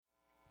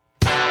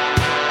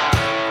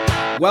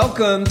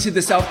Welcome to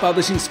the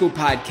Self-Publishing School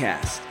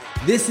podcast.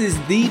 This is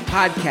the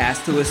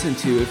podcast to listen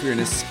to if you're an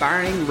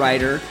aspiring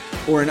writer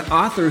or an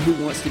author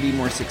who wants to be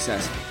more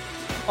successful.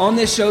 On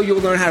this show,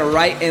 you'll learn how to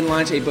write and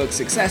launch a book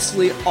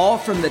successfully, all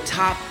from the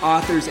top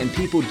authors and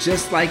people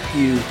just like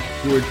you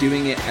who are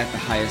doing it at the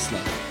highest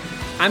level.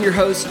 I'm your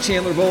host,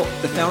 Chandler Volt,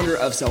 the founder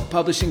of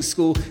Self-Publishing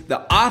School, the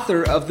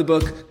author of the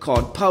book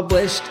called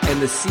Published, and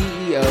the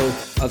CEO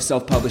of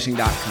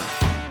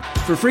selfpublishing.com.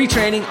 For free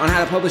training on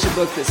how to publish a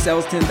book that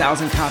sells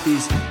 10,000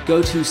 copies,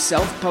 go to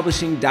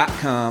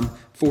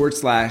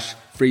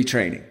selfpublishing.com/free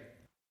training.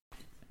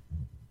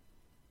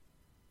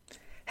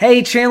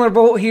 Hey, Chandler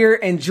Volt here,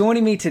 and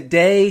joining me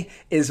today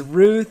is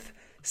Ruth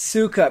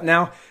Soukup.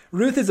 Now,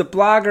 Ruth is a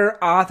blogger,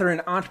 author,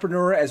 and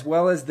entrepreneur, as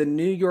well as the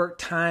New York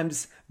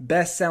Times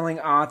best-selling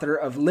author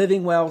of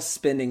Living Well,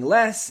 Spending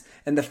Less,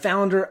 and the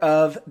founder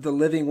of the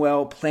Living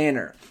Well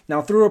Planner.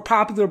 Now, through her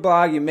popular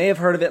blog, you may have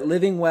heard of it,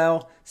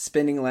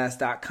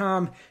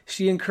 livingwellspendingless.com,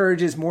 she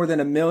encourages more than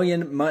 1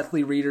 million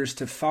monthly readers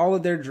to follow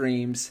their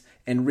dreams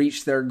and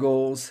reach their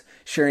goals,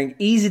 sharing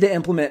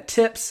easy-to-implement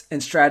tips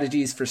and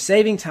strategies for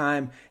saving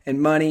time and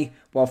money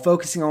while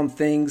focusing on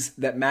things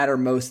that matter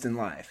most in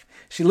life.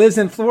 She lives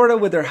in Florida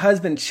with her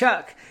husband,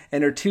 Chuck,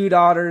 and her 2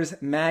 daughters,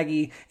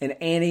 Maggie and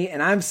Annie.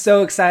 And I'm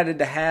so excited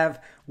to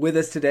have with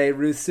us today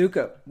Ruth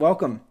Soukup.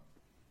 Welcome.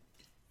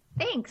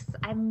 Thanks.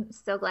 I'm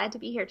so glad to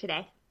be here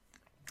today.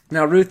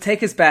 Now, Ruth,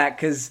 take us back,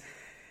 because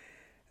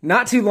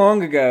not too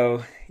long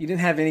ago, you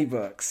didn't have any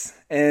books.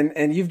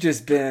 And you've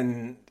just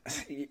been,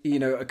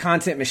 a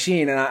content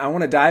machine. And I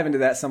want to dive into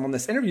that some on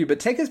this interview. But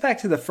take us back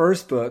to the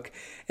first book.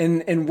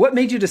 And what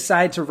made you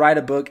decide to write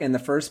a book in the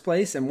first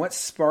place? And what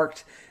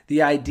sparked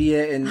the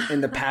idea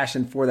and the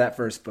passion for that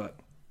first book?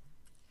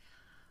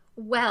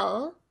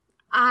 Well,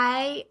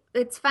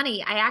 it's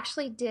funny.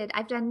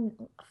 I've done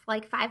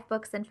like 5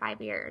 books in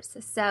 5 years.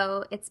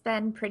 So it's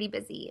been pretty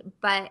busy,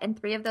 and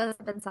 3 of those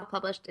have been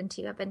self-published and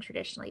 2 have been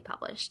traditionally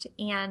published.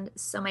 And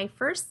so my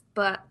first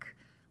book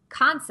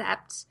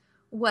concept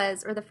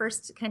or the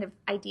first kind of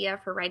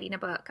idea for writing a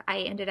book, I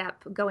ended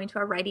up going to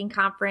a writing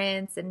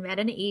conference and met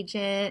an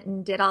agent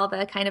and did all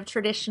the kind of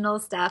traditional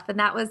stuff. And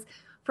that was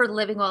for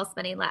Living Well,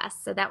 Spending Less.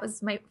 So that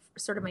was my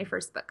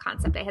first book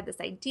concept. I had this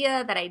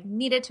idea that I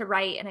needed to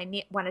write, and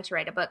I wanted to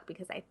write a book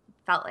because I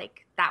felt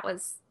like that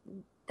was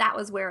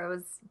where I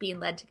was being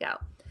led to go.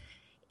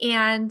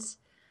 And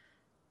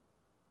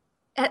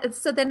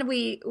so then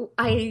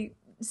I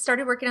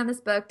started working on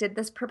this book, did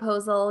this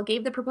proposal,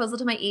 gave the proposal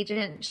to my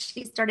agent.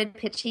 She started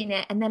pitching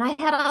it. And then I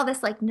had all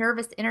this like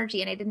nervous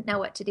energy and I didn't know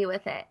what to do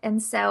with it.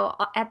 And so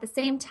at the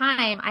same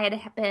time, I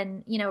had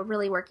been,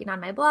 really working on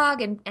my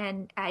blog,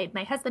 and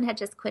my husband had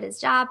just quit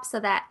his job so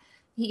that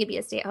he could be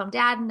a stay-at-home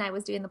dad. And I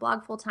was doing the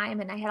blog full time.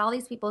 And I had all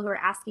these people who were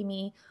asking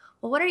me,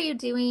 well, what are you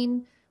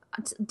doing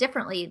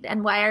differently?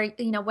 And what are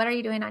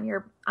you doing on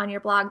your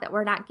blog that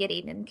we're not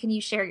getting? And can you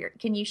share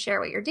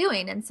what you're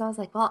doing? And so I was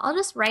like, well, I'll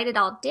just write it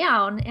all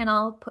down and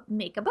I'll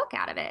make a book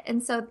out of it.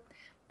 And so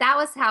that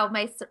was how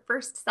my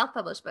first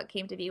self-published book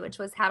came to be, which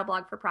was How to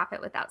Blog for Profit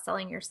Without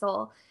Selling Your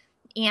Soul.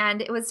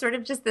 And it was sort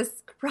of just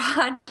this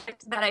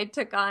project that I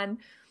took on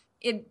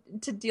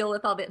to deal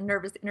with all the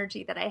nervous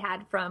energy that I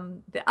had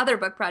from the other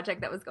book project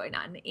that was going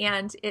on.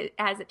 And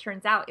as it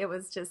turns out, it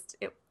was just,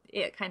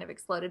 it kind of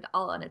exploded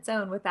all on its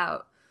own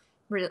without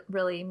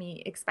really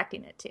me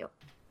expecting it to.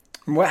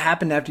 What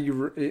happened after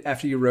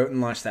you wrote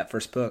and launched that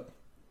first book?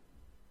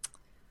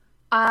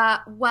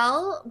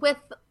 Well, with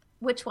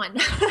which one?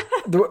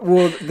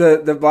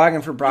 the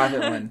blogging for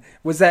profit one.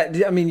 Was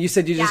that? I mean, you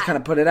said you just kind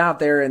of put it out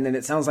there, and then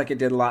it sounds like it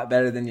did a lot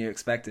better than you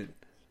expected.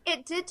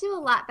 It did do a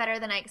lot better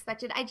than I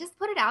expected. I just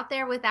put it out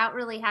there without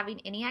really having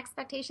any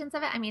expectations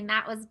of it. I mean,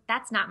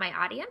 that's not my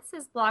audience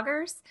as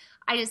bloggers.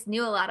 I just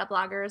knew a lot of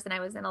bloggers, and I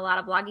was in a lot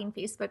of blogging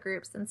Facebook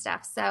groups and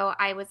stuff. So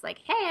I was like,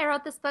 hey, I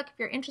wrote this book if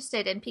you're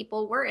interested. And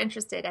people were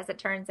interested, as it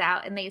turns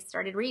out, and they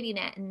started reading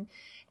it. And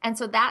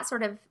so that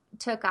sort of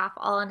took off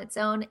all on its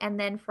own. And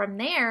then from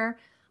there,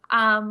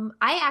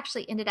 I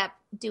actually ended up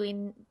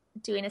doing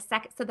a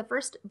second. So the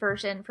first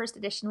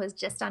edition was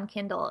just on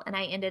Kindle, and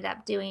I ended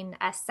up doing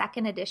a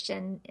second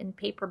edition in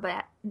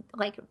paperback,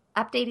 like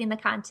updating the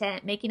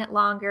content, making it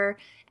longer,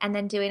 and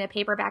then doing a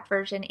paperback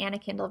version and a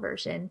Kindle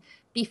version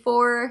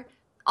before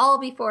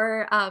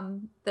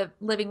the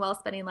Living Well,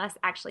 Spending Less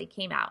actually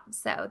came out.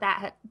 So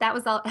that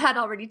had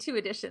already 2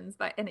 editions,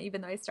 and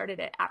even though I started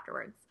it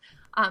afterwards,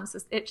 so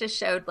it just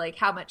showed like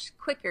how much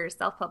quicker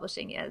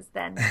self-publishing is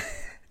than.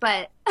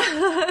 But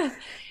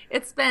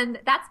it's been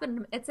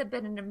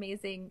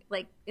amazing.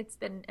 It's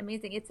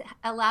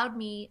allowed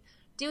me,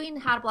 doing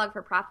How to Blog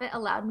for Profit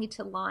allowed me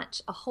to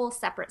launch a whole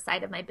separate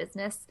side of my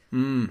business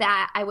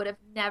that I would have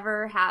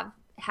never have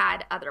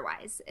had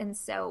otherwise. And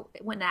so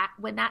when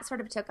that sort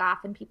of took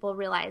off and people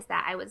realized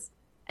that I was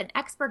an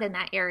expert in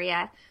that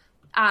area,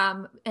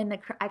 I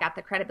got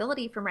the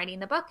credibility from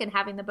writing the book and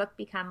having the book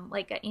become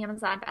like an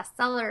Amazon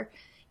bestseller.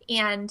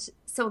 And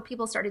so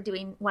people started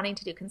wanting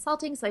to do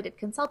consulting. So I did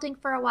consulting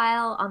for a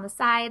while on the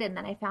side. And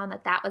then I found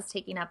that was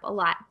taking up a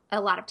lot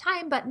of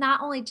time, but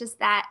not only just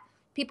that,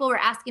 people were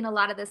asking a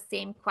lot of the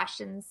same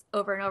questions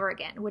over and over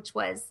again, which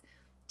was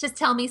just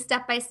tell me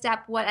step by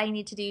step what I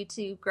need to do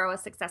to grow a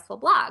successful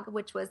blog,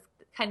 which was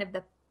kind of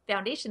the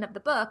foundation of the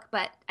book,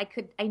 but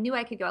I knew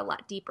I could go a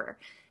lot deeper.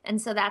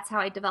 And so that's how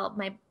I developed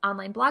my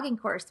online blogging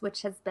course,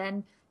 which has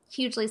been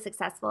hugely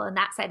successful. And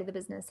that side of the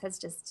business has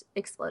just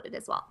exploded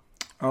as well.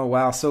 Oh,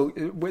 wow. So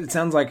it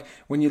sounds like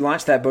when you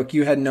launched that book,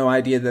 you had no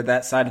idea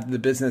that side of the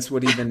business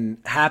would even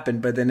happen,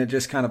 but then it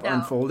just kind of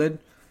unfolded.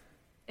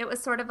 It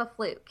was sort of a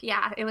fluke.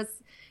 Yeah, it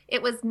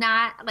was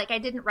not like I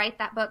didn't write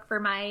that book for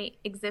my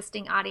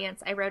existing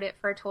audience. I wrote it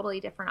for a totally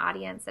different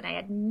audience, and I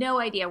had no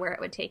idea where it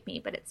would take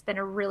me, but it's been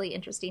a really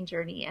interesting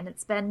journey, and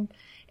it's been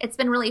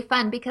really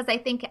fun because I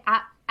think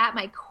at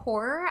my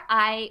core,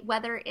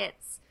 whether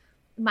it's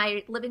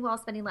my Living Well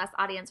Spending Less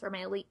audience or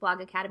my Elite Blog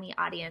Academy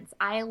audience,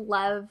 I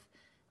love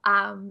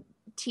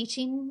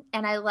teaching,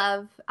 and I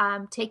love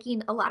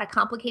taking a lot of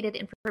complicated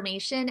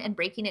information and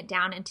breaking it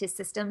down into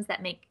systems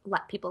that make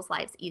people's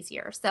lives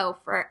easier. So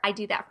I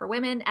do that for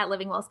women at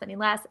Living Well Spending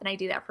Less, and I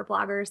do that for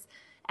bloggers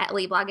at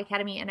Elite Blog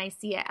Academy, and I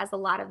see it as a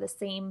lot of the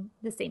same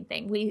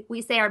thing.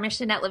 We say our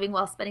mission at Living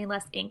Well Spending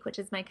Less Inc., which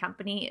is my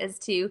company, is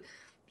to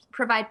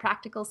provide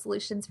practical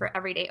solutions for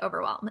everyday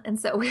overwhelm. And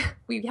so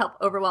we help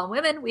overwhelm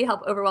women, we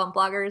help overwhelm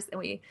bloggers, and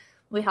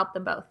we help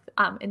them both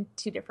in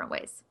two different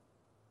ways.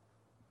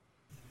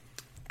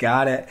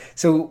 Got it.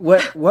 So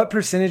what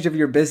percentage of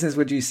your business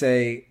would you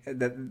say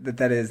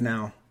that is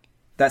now,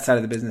 that side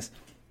of the business?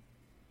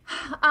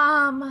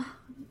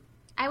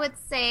 I would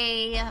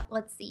say,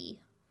 let's see,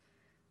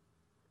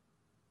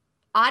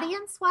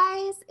 audience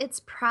wise, it's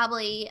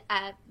probably,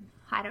 I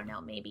don't know,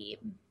 maybe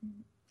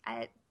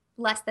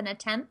less than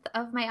 1/10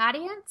 of my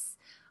audience.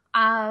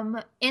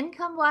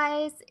 Income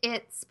wise,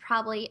 it's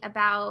probably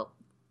about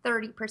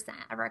 30%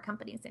 of our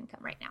company's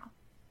income right now.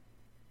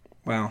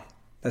 Wow.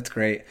 That's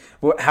great.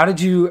 Well, how did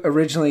you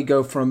originally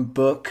go from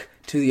book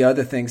to the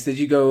other things? Did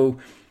you go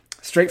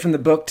straight from the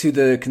book to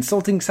the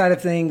consulting side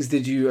of things?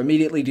 Did you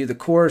immediately do the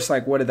course?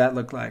 Like, what did that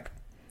look like?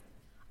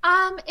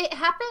 It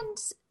happened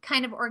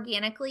kind of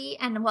organically,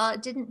 and while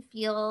it didn't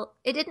feel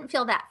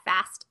that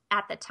fast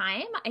at the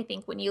time, I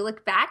think when you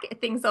look back,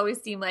 things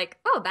always seem like,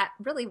 oh, that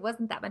really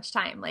wasn't that much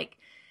time. Like,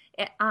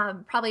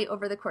 probably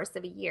over the course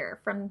of a year,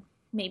 from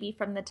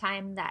the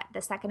time that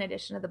the second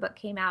edition of the book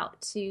came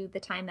out to the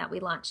time that we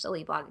launched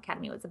Elite Blog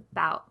Academy was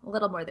about a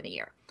little more than a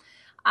year.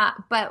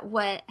 But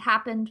what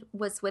happened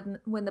was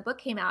when the book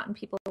came out and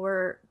people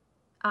were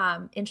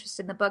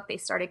interested in the book, they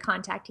started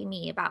contacting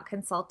me about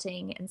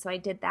consulting. And so I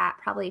did that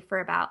probably for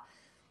about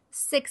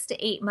 6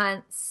 to 8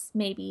 months,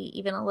 maybe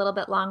even a little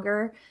bit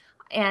longer.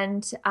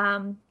 And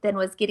then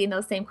was getting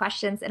those same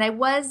questions. And I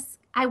was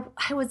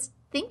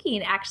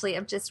thinking actually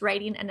of just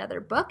writing another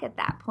book at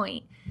that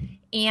point.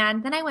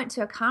 And then I went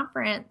to a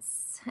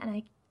conference,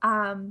 and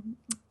I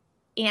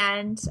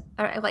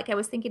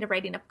was thinking of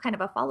writing a kind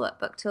of a follow-up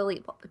book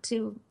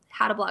to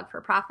How to Blog for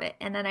Profit.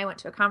 And then I went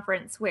to a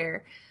conference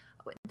where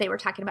they were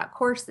talking about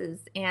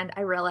courses, and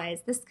I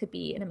realized this could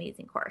be an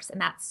amazing course. And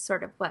that's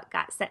sort of what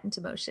got set into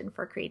motion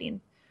for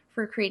creating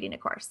a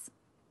course.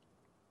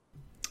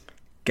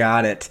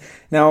 Got it.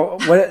 Now,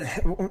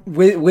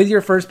 with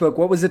your first book,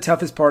 what was the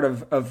toughest part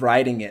of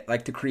writing it,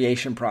 like the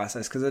creation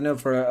process? Because I know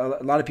for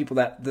a lot of people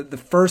that the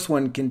first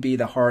one can be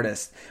the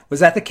hardest.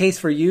 Was that the case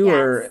for you, yes,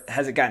 or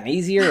has it gotten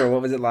easier, or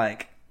what was it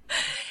like?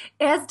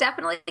 It has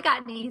definitely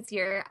gotten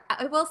easier.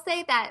 I will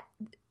say that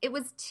it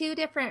was two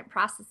different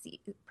processes.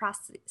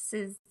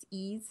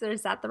 Or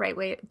is that the right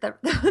way, the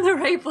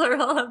right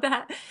plural of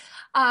that?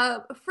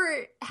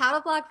 For How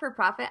to Blog for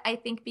Profit, I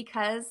think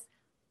because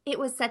it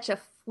was such a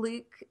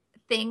fluke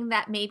thing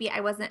that maybe I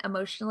wasn't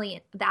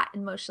emotionally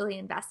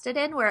invested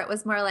in, where it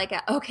was more like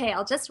okay,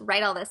 I'll just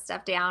write all this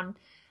stuff down.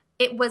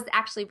 It was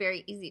actually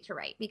very easy to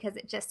write because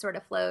it just sort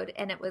of flowed,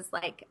 and it was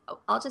like, oh,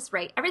 I'll just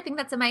write everything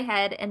that's in my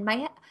head. And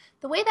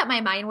the way that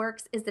my mind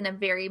works is in a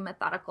very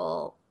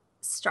methodical,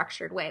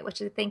 structured way, which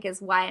I think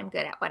is why I'm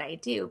good at what I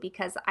do,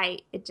 because I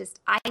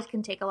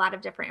can take a lot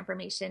of different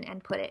information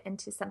and put it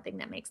into something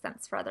that makes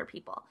sense for other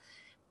people.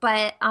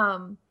 But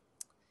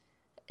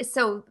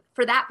so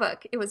for that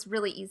book, it was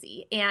really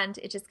easy, and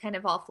it just kind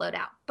of all flowed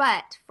out.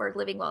 But for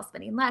Living Well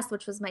Spending Less,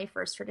 which was my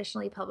first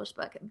traditionally published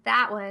book,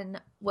 that one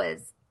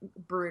was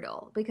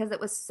brutal because it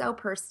was so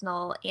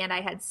personal, and I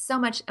had so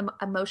much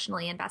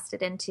emotionally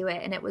invested into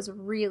it. And it was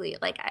really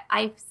like,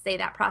 I say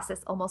that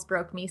process almost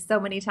broke me so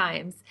many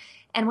times.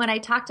 And when I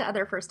talk to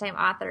other first-time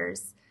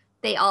authors,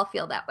 they all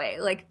feel that way.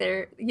 Like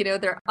they're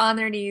on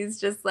their knees,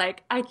 just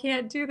like, I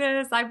can't do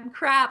this. I'm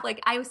crap.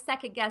 Like I was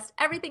second guessed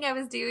everything I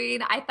was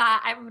doing. I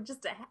thought I'm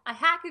just a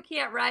hack who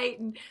can't write,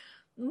 and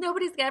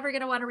nobody's ever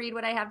going to want to read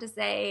what I have to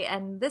say.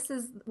 And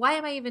why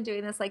am I even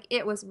doing this? Like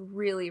it was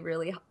really,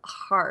 really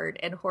hard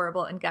and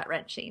horrible and gut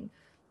wrenching.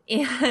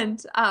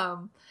 And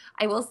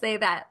I will say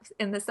that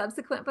in the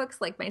subsequent books,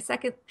 like my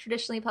second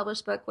traditionally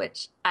published book,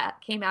 which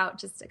came out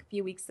just a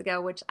few weeks ago,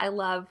 which I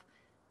love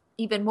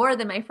even more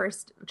than my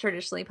first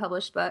traditionally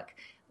published book,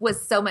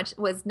 was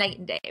night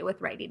and day with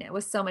writing. It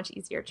was so much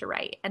easier to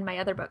write. And my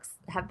other books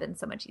have been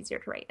so much easier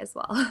to write as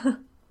well.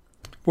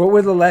 What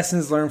were the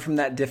lessons learned from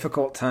that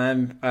difficult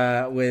time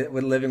with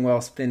Living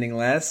Well, Spending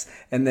Less?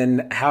 And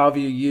then how have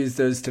you used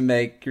those to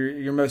make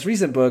your most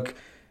recent book,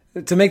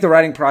 to make the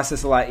writing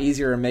process a lot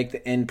easier and make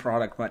the end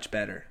product much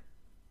better?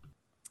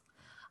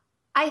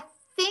 I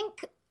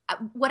think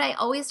what I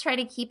always try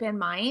to keep in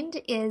mind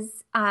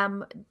is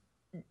I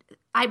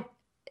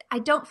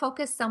don't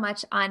focus so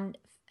much on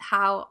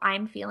how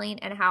I'm feeling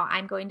and how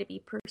I'm going to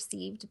be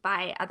perceived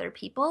by other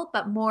people,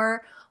 but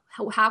more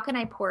how can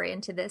I pour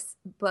into this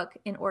book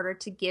in order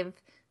to give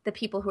the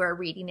people who are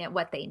reading it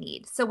what they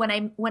need. So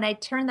when I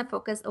turn the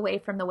focus away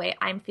from the way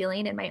I'm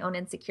feeling and my own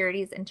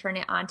insecurities and turn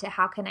it on to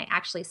how can I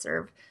actually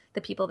serve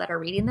the people that are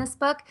reading this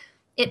book,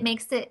 it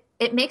makes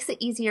it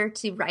easier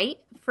to write,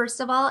 first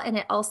of all, and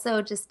it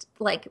also just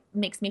like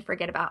makes me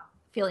forget about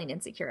feeling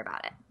insecure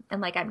about it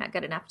and like I'm not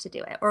good enough to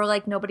do it, or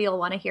like nobody will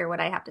want to hear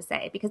what I have to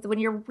say, because when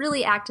you're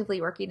really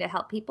actively working to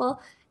help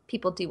people,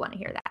 people do want to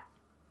hear that.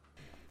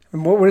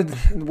 And what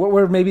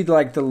were maybe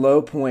like the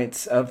low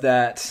points of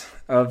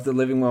the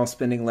Living Well,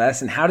 Spending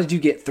Less, and how did you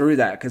get through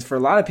that? Because for a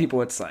lot of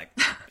people, it's like,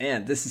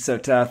 man, this is so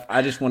tough.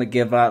 I just want to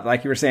give up.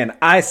 Like you were saying,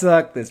 I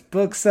suck. This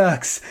book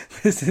sucks.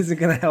 This isn't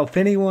going to help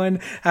anyone.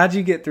 How'd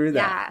you get through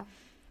that? Yeah.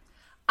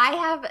 I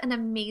have an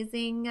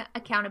amazing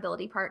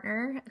accountability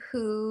partner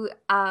who,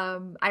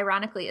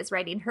 ironically, is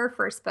writing her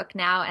first book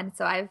now. And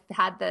so I've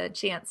had the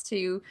chance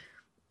to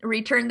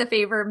return the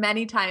favor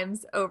many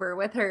times over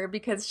with her,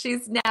 because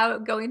she's now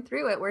going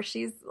through it where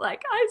she's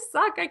like, I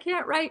suck. I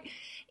can't write.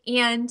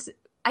 And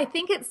I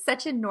think it's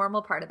such a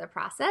normal part of the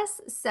process.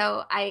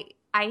 So I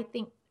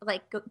think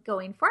like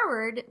going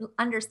forward,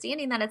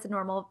 understanding that it's a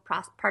normal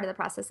part of the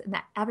process and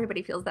that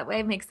everybody feels that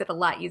way makes it a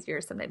lot easier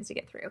sometimes to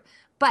get through.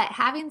 But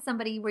having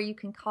somebody where you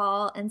can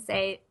call and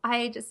say,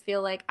 I just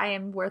feel like I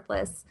am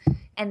worthless,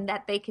 and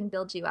that they can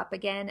build you up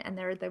again and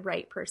they're the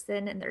right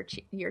person and they're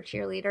your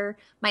cheerleader.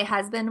 My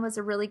husband was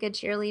a really good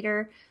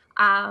cheerleader.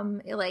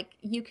 Like,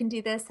 you can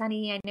do this,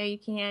 honey. I know you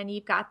can.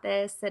 You've got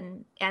this.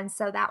 And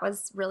so that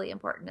was really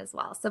important as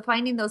well. So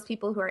finding those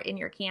people who are in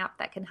your camp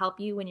that can help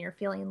you when you're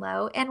feeling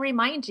low and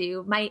remind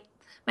you.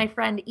 My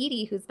friend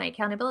Edie, who's my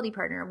accountability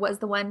partner, was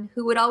the one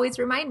who would always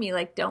remind me,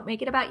 like, don't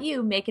make it about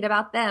you, make it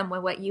about them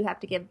and what you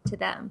have to give to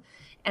them.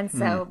 And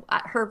so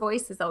her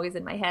voice is always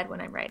in my head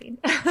when I'm writing.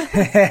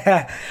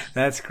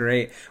 That's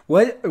great.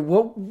 What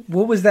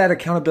was that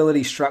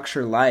accountability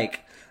structure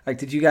like? Like,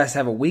 did you guys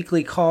have a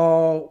weekly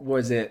call?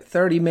 Was it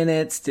 30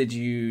 minutes? Did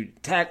you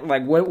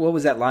like what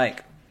was that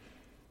like?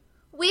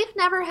 We've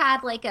never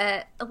had like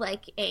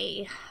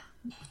a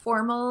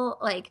formal,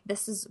 like,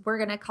 we're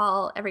going to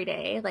call every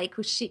day. Like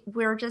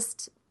we're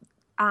just,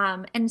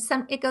 and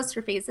it goes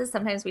through phases.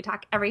 Sometimes we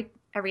talk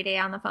every day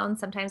on the phone.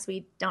 Sometimes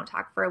we don't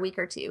talk for a week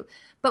or two,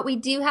 but we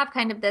do have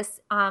kind of this,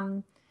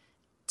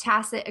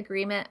 tacit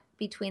agreement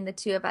between the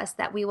two of us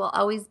that we will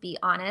always be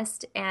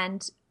honest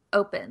and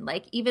open.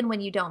 Like, even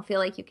when you don't feel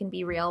like you can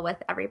be real with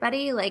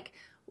everybody, like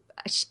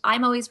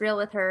I'm always real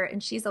with her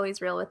and she's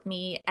always real with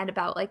me, and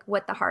about like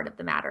what the heart of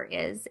the matter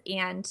is.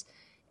 And,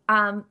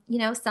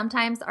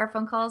 sometimes our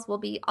phone calls will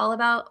be all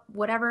about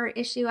whatever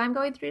issue I'm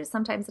going through.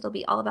 Sometimes it'll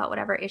be all about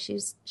whatever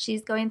issues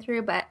she's going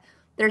through, but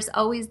there's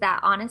always that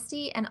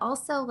honesty. And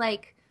also,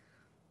 like,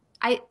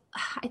 I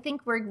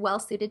think we're well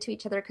suited to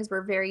each other because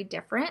we're very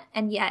different,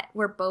 and yet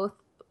we're both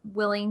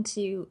willing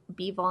to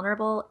be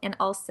vulnerable and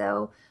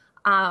also,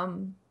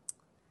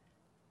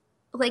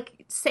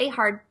 like, say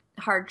hard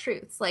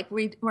truths. Like,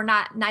 we're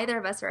not, neither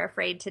of us are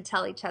afraid to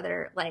tell each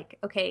other, like,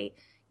 okay,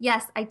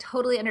 yes, I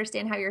totally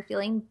understand how you're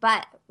feeling,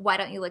 but why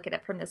don't you look at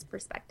it from this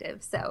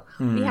perspective? So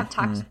we have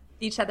talked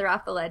each other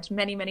off the ledge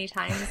many, many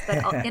times,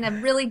 but in a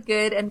really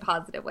good and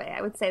positive way.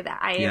 I would say that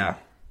I am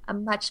a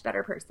much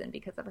better person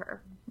because of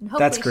her. And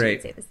hopefully that's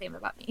great. She would say the same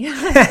about me.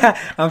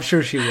 I'm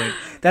sure she would.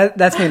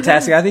 That's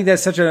fantastic. I think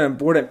that's such an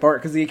important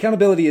part, because the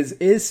accountability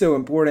is so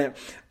important,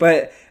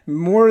 but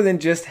more than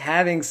just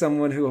having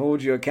someone who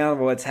holds you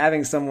accountable, it's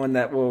having someone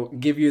that will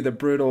give you the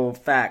brutal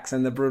facts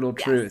and the brutal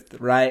truth,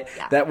 right?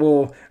 Yeah. That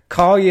will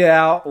call you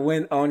out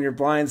when on your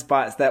blind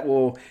spots, that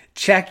will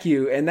check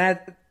you. And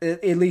that,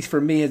 at least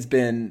for me, has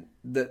been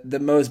the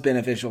most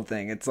beneficial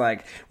thing. It's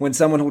like when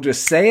someone will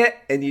just say it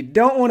and you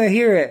don't want to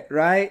hear it,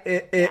 right?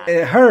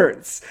 It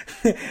hurts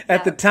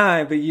at the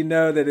time, but you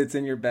know that it's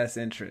in your best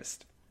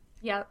interest.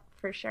 Yep,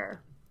 for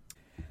sure.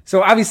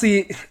 So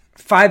obviously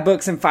 5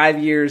 books in 5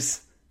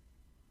 years,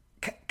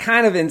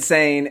 kind of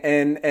insane.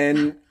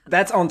 And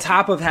that's on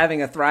top of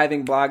having a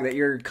thriving blog that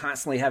you're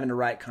constantly having to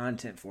write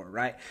content for,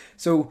 right?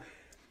 So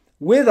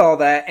with all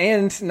that,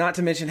 and not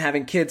to mention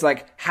having kids,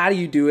 like, how do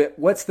you do it?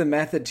 What's the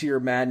method to your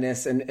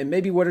madness? And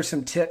maybe what are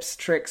some tips,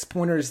 tricks,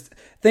 pointers,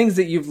 things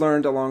that you've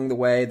learned along the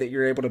way that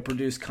you're able to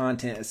produce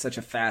content at such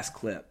a fast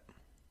clip?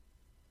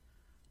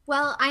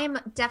 Well, I'm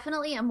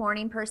definitely a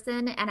morning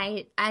person, and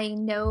I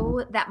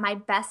know that my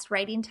best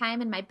writing time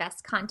and my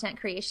best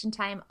content creation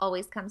time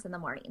always comes in the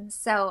morning.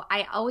 So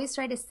I always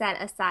try to set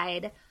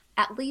aside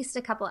at least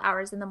a couple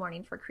hours in the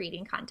morning for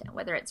creating content,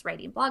 whether it's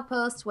writing blog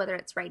posts, whether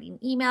it's writing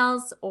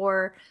emails,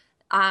 or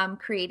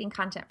creating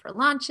content for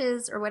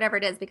launches, or whatever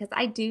it is, because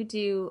I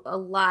do a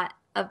lot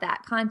of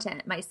that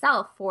content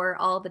myself for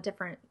all the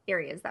different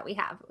areas that we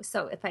have.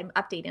 So if I'm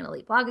updating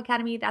Elite Blog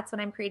Academy, that's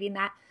when I'm creating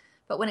that.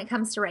 But when it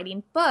comes to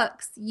writing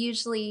books,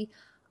 usually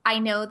I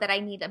know that I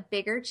need a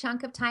bigger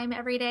chunk of time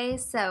every day.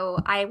 So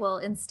I will,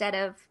 instead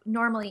of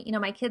normally,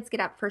 my kids get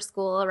up for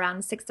school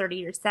around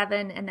 6:30 or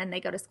 7, and then they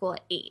go to school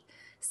at 8.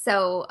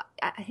 So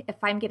if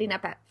I'm getting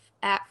up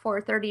at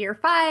 4:30 or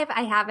 5,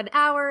 I have an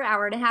hour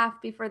and a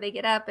half before they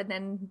get up, and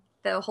then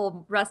the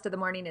whole rest of the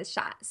morning is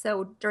shot.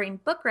 So during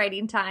book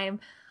writing time,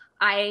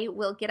 I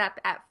will get up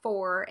at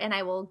 4 and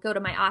I will go to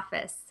my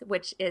office,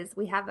 which is,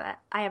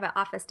 I have an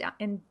office down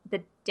in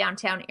the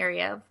downtown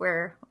area of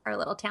where our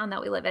little town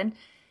that we live in.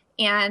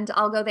 And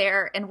I'll go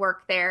there and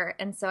work there.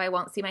 And so I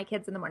won't see my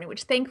kids in the morning,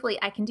 which thankfully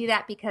I can do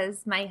that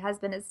because my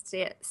husband is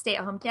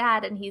stay-at-home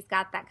dad and he's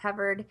got that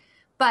covered.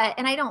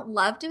 And I don't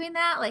love doing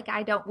that. Like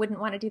wouldn't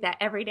want to do that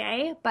every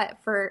day, but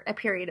for a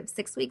period of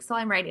 6 weeks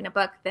while I'm writing a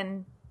book,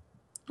 then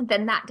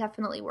that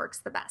definitely works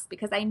the best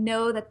because I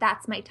know that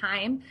that's my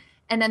time.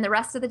 And then the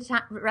rest of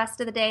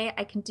the day,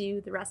 I can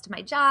do the rest of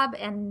my job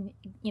and,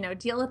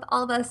 deal with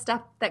all the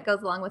stuff that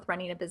goes along with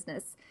running a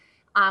business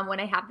when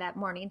I have that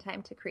morning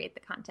time to create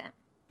the content.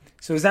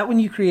 So is that when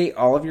you create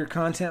all of your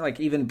content, like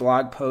even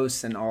blog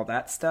posts and all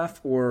that stuff,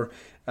 or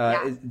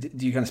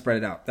do you kind of spread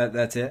it out?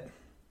 That's it?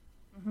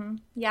 Mm-hmm.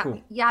 Yeah.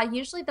 Cool. Yeah.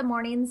 Usually the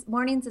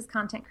mornings is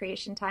content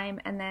creation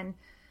time. And then,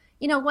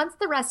 once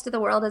the rest of the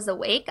world is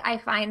awake, I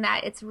find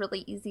that it's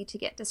really easy to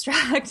get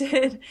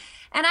distracted.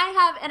 And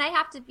I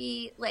have to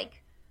be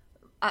like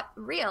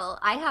real.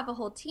 I have a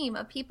whole team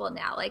of people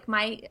now. Like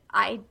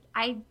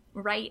I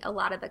write a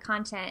lot of the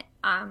content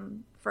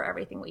for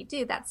everything we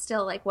do. That's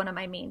still like one of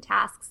my main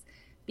tasks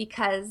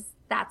because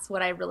that's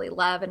what I really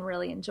love and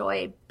really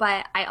enjoy.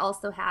 But I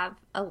also have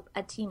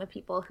a team of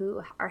people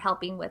who are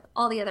helping with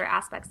all the other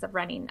aspects of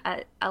running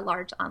a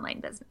large online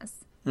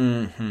business.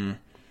 Mm-hmm.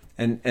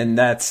 And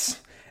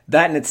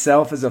that in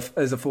itself is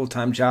a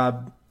full-time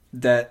job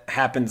that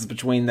happens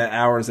between the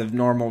hours of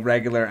normal,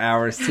 regular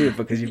hours too,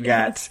 because you've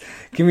got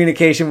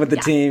communication with the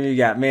team, you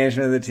got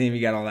management of the team,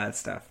 you got all that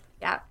stuff.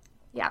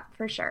 Yeah,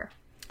 for sure.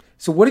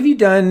 So what have you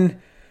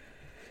done?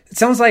 It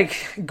sounds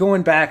like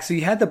going back. So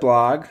you had the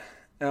blog.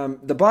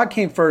 The blog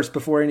came first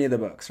before any of the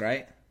books,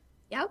 right?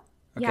 Yep.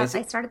 Okay, yeah,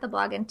 I started the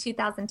blog in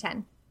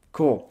 2010.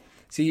 Cool.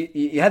 So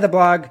you had the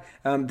blog,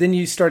 then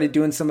you started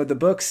doing some of the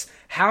books.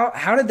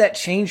 How did that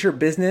change your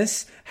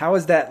business? How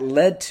has that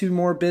led to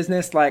more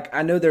business? Like,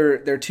 I know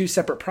they're two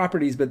separate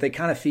properties, but they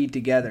kind of feed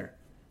together.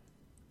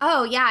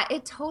 Oh yeah,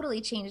 it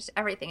totally changed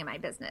everything in my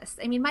business.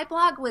 I mean, my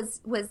blog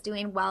was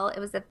doing well. It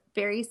was a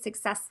very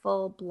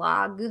successful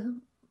blog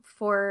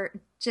for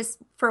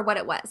what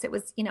it was. It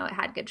was, it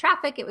had good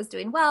traffic. It was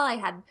doing well. I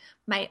had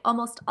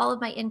almost all of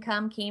my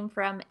income came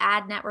from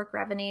ad network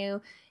revenue.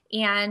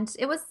 And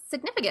it was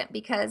significant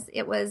because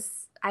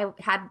I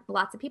had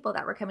lots of people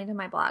that were coming to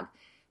my blog.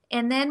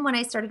 And then when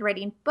I started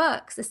writing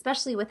books,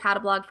 especially with How to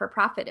Blog for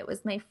Profit, it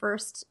was my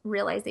first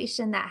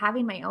realization that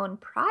having my own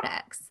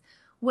products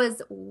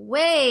was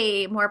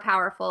way more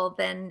powerful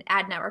than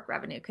ad network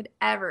revenue could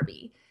ever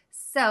be.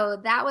 So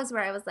that was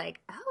where I was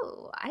like,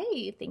 oh,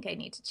 I think I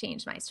need to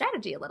change my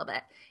strategy a little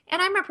bit. And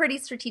I'm a pretty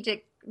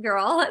strategic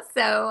girl.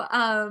 So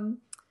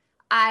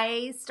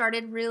I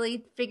started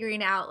really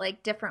figuring out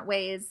like different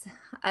ways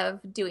of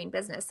doing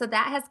business. So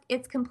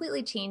it's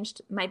completely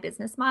changed my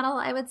business model,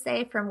 I would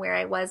say, from where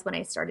I was when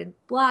I started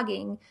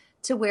blogging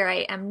to where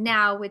I am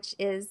now, which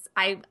is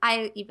I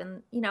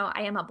am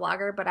a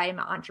blogger, but I am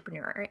an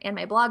entrepreneur, and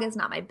my blog is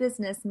not my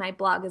business. My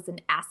blog is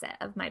an asset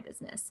of my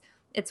business.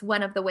 It's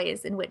one of the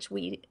ways in which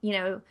we,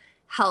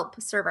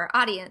 help serve our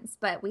audience,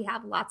 but we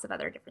have lots of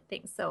other different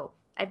things. So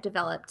we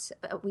developed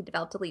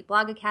Elite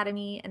Blog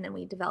Academy, and then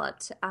we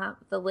developed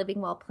the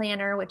Living Well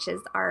Planner, which is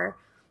our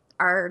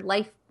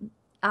life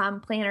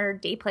planner,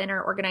 day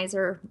planner,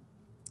 organizer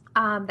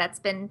that's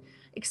been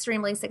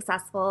extremely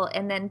successful.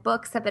 And then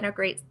books have been a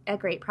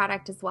great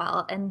product as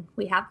well. And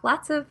we have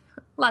lots of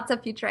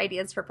future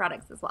ideas for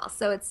products as well.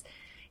 So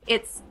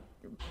it's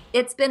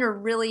been a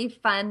really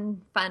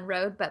fun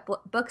road, but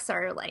books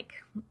are like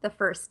the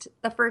first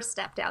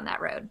step down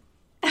that road.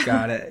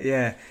 Got it.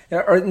 Yeah.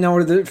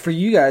 For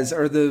you guys,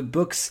 are the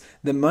books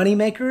the money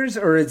makers,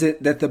 or is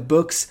it that the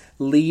books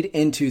lead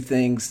into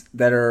things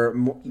that are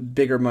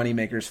bigger money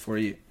makers for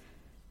you?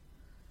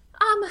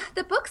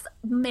 The books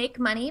make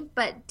money,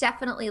 but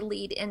definitely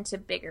lead into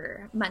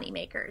bigger money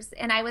makers.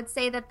 And I would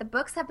say that the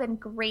books have been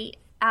great.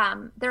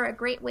 They're a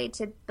great way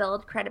to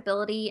build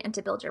credibility and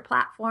to build your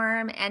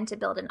platform and to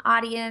build an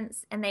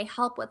audience. And they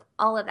help with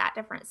all of that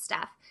different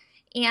stuff.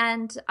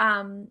 And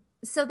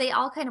so they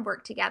all kind of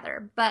work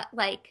together. But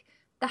like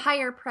the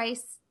higher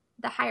price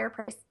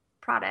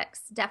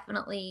products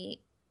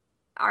definitely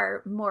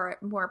are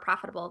more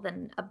profitable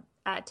than a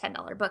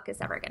 $10 book is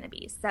ever going to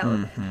be.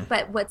 So,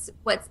 But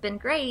what's been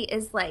great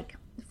is like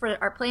for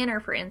our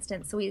planner, for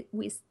instance, so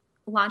we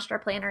launched our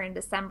planner in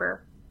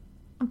December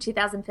of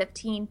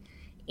 2015,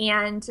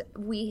 and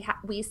we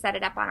set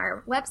it up on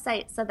our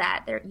website so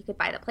that you could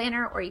buy the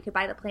planner, or you could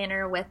buy the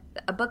planner with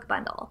a book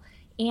bundle.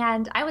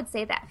 And I would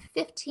say that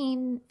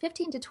 15 to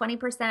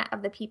 20%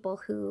 of the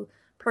people who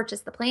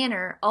purchased the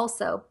planner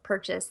also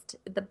purchased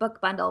the book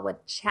bundle,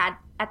 which had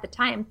at the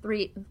time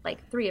three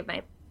of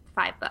my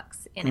 5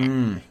 books in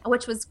it,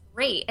 which was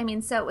great. I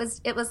mean, so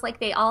it was like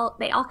they all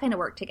kind of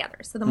work together.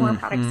 So the more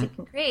products you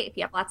can create, if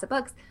you have lots of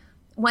books,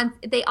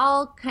 they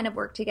all kind of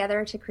work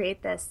together to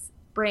create this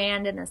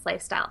brand and this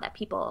lifestyle that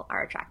people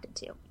are attracted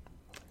to.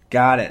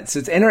 Got it. So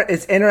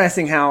it's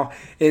interesting how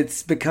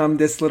it's become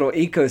this little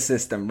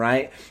ecosystem,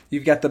 right?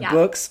 You've got the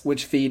books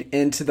which feed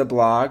into the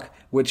blog,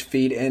 which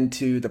feed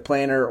into the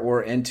planner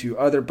or into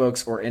other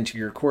books or into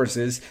your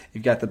courses.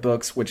 You've got the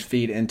books which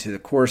feed into the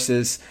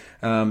courses.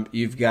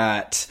 You've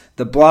got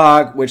the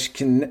blog,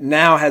 which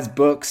now has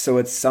books, so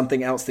it's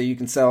something else that you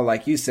can sell,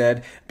 like you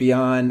said,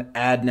 beyond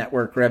ad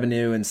network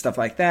revenue and stuff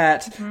like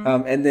that.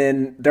 And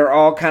then they're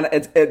all kind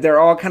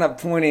of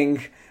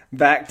pointing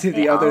back to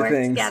the other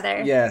things.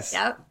 Together. Yes.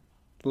 Yep.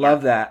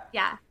 Love that.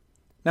 Yeah.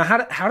 Now,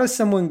 how does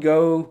someone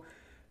go,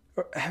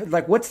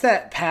 like, what's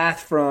that path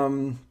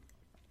from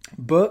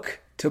book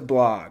to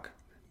blog?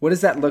 What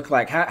does that look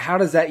like? How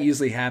does that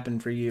usually happen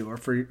for you or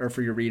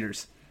for your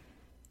readers?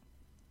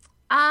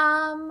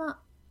 I'm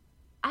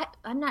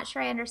not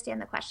sure I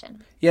understand the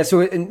question. Yeah.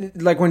 So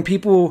like when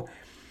people,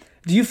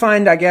 do you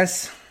find, I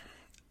guess,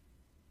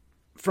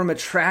 from a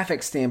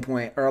traffic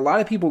standpoint, are a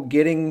lot of people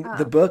getting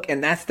the book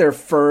and that's their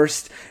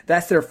first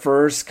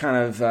kind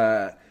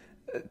of,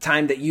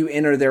 time that you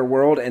enter their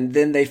world and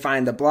then they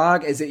find the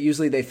blog? Is it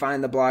usually they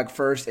find the blog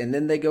first and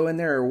then they go in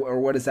there,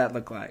 or what does that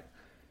look like?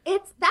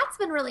 That's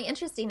been really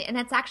interesting, and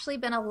it's actually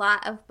been a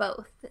lot of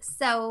both.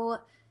 So,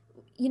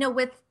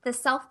 with the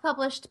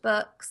self-published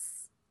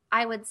books,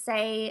 I would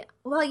say,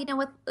 well,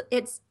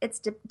 it's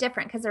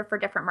different because they're for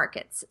different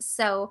markets.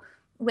 So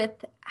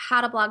with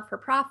How to Blog for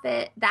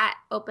Profit, that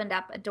opened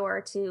up a door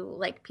to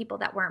like people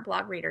that weren't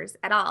blog readers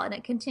at all. And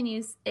it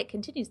continues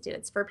to.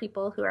 It's for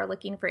people who are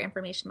looking for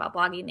information about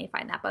blogging. They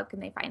find that book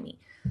and they find me.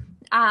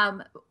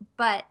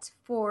 But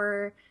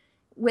for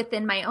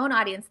within my own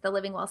audience, the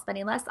Living Well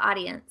Spending Less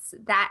audience,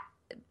 that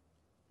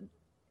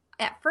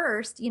at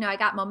first, I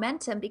got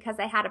momentum because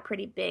I had a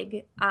pretty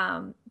big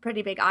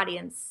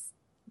audience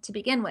to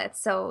begin with.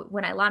 So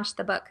when I launched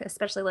the book,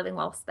 especially Living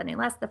Well Spending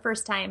Less, the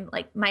first time,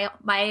 like my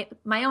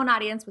own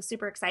audience was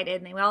super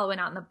excited and they all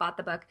went out and bought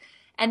the book.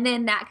 And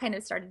then that kind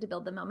of started to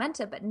build the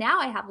momentum. But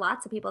now I have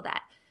lots of people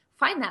that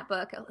find that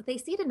book. They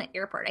see it in the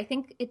airport. I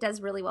think it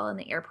does really well in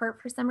the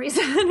airport for some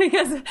reason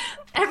because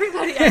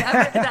everybody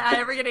that I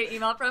ever get an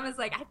email from is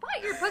like, I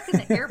bought your book in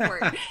the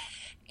airport.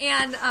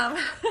 And,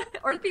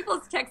 or people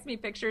text me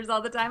pictures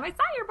all the time. I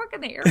saw your book in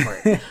the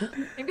airport.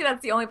 Maybe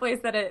that's the only place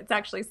that it's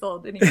actually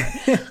sold anyway.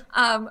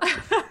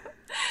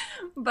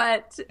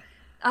 But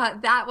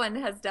that one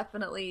has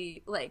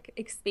definitely like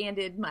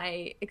expanded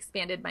my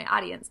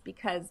audience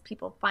because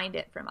people find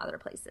it from other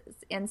places.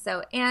 And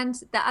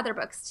the other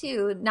books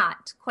too,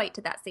 not quite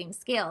to that same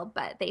scale,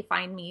 but they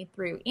find me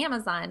through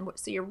Amazon.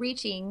 So you're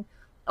reaching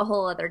a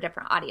whole other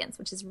different audience,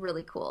 which is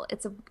really cool.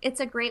 It's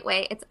a great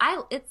way. It's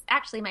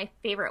actually my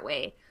favorite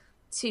way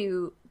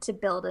to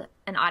build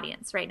an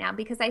audience right now,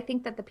 because I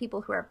think that the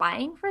people who are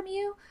buying from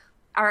you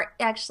are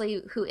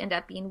actually who end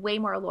up being way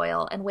more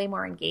loyal and way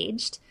more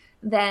engaged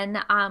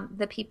than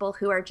the people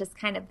who are just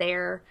kind of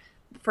there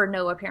for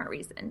no apparent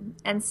reason.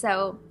 And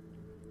so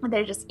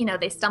they're just,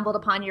 they stumbled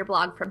upon your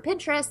blog from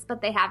Pinterest,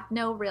 but they have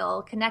no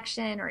real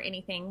connection or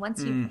anything.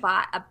 Once you've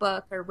bought a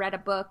book or read a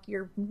book,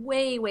 you're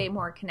way, way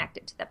more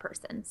connected to the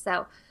person.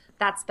 So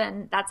that's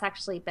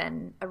actually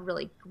been a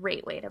really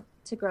great way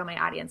to grow my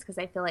audience, because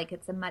I feel like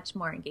it's a much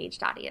more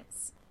engaged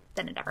audience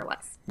than it ever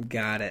was.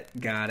 Got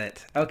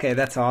it. Okay,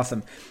 that's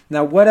awesome.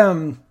 Now, why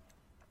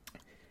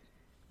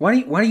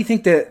do you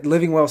think that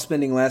Living Well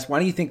Spending Less, why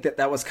do you think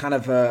that was kind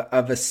of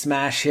a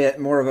smash hit,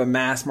 more of a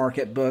mass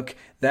market book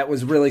that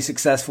was really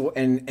successful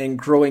in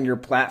growing your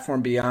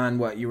platform beyond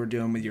what you were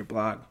doing with your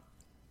blog?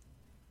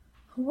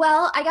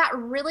 Well, I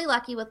got really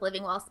lucky with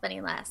Living Well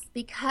Spending Less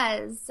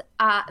because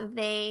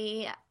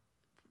they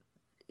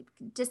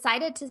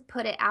decided to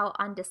put it out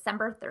on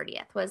December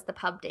 30th was the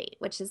pub date,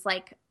 which is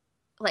like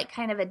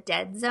kind of a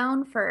dead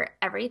zone for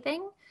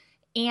everything.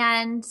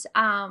 And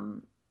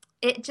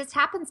it just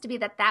happens to be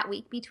that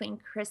week between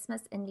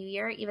Christmas and New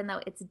Year, even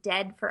though it's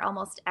dead for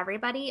almost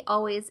everybody,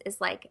 always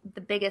is like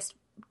the biggest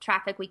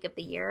traffic week of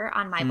the year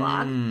on my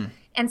blog.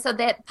 And so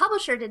the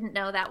publisher didn't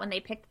know that when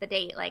they picked the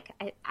date. Like,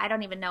 I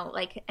don't even know.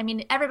 Like, I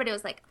mean, everybody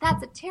was like,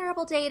 that's a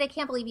terrible date. I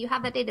can't believe you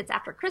have that date. It's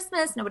after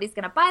Christmas. Nobody's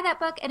going to buy that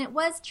book. And it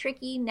was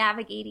tricky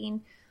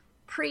navigating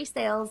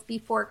pre-sales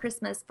before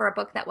Christmas for a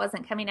book that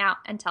wasn't coming out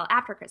until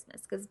after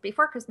Christmas, because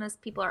before Christmas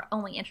people are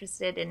only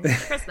interested in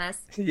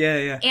Christmas.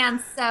 Yeah.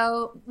 And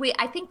so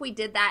I think we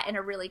did that in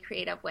a really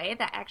creative way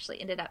that actually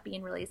ended up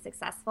being really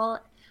successful.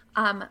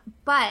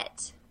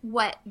 But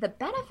what the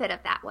benefit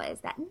of that was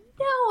that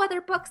no other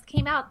books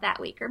came out that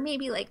week, or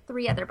maybe like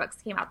 3 other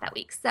books came out that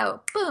week.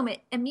 So boom,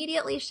 it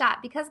immediately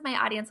shot, because my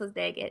audience was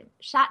big, it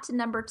shot to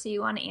number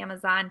 2 on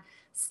Amazon,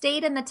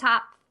 stayed in the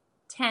top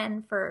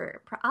 10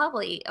 for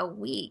probably a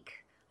week.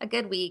 a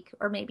good week,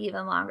 or maybe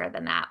even longer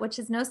than that, which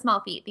is no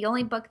small feat. The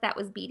only book that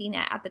was beating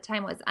it at the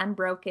time was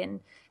Unbroken,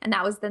 and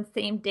that was the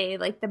same day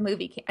like the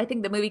movie came. I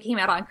think the movie came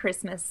out on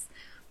Christmas.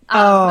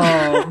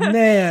 Oh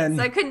man.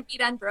 So I couldn't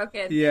beat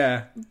Unbroken.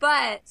 Yeah.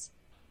 But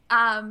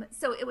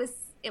so it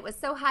was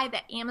so high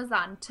that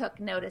Amazon took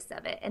notice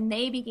of it, and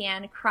they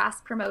began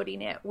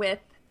cross-promoting it with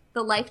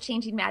the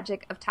life-changing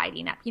magic of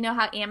tidying up. You know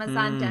how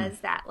Amazon does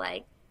that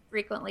like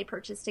frequently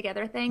purchased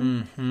together thing?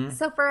 Mm-hmm.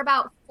 So for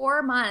about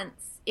 4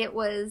 months, it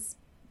was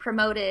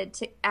promoted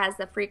as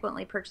a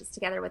frequently purchased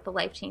together with the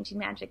life-changing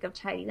magic of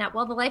tidying up.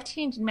 Well, the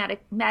life-changing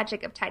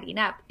magic of tidying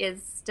up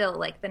is still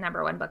like the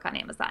 #1 book on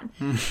Amazon.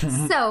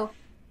 So,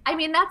 I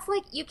mean, that's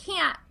like, you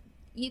can't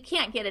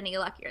get any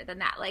luckier than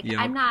that. Like,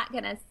 I'm not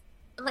going to,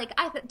 like,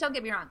 don't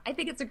get me wrong. I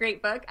think it's a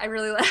great book. I'm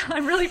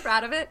really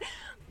proud of it,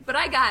 but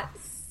I got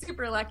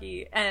super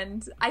lucky,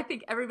 and I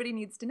think everybody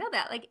needs to know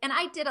that. Like, and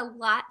I did a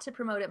lot to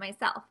promote it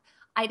myself.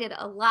 I did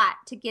a lot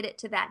to get it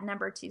to that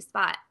 #2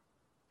 spot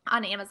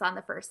on Amazon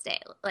the first day.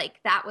 Like,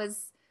 that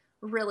was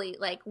really,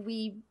 like,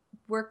 we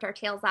worked our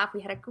tails off.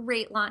 We had a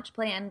great launch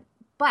plan,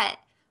 but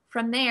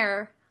from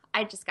there,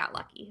 I just got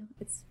lucky.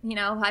 It's, you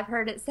know, I've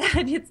heard it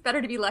said it's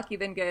better to be lucky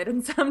than good,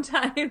 and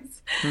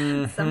sometimes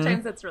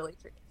that's really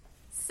true.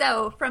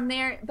 So from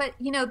there, but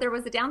you know, there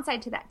was a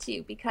downside to that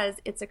too, because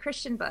it's a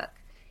Christian book,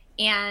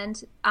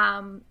 and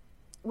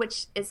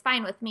which is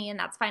fine with me, and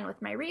that's fine with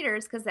my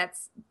readers because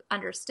that's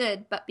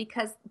understood. But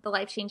because the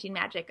life-changing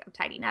magic of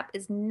tidying up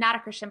is not a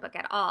Christian book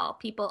at all,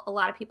 a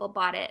lot of people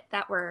bought it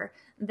that were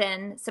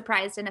then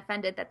surprised and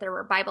offended that there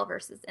were Bible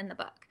verses in the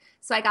book.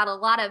 So I got a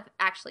lot of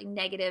actually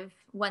negative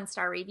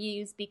 1-star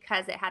reviews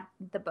because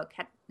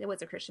it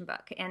was a Christian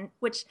book, and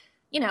which,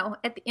 you know,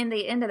 in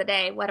the end of the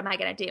day, what am I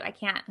going to do? I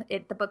can't.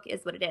 The book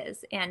is what it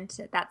is, and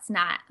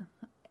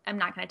I'm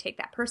not going to take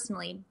that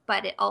personally.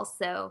 But it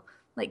also,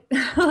 like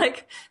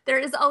like there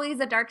is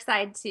always a dark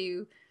side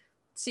to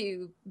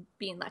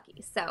being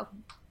lucky. So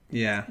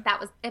yeah, that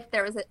was, if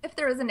there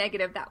was a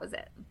negative, that was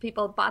it.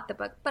 People bought the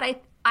book, but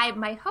I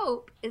my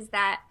hope is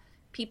that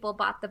people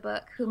bought the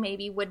book who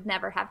maybe would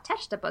never have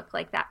touched a book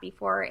like that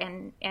before,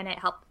 and it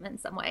helped them in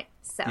some way.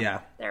 So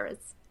yeah,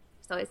 there's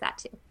always that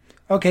too.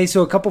 Okay,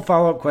 so a couple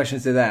follow-up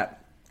questions to that.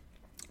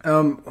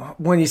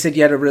 One, you said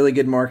you had a really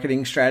good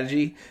marketing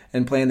strategy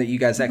and plan that you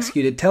guys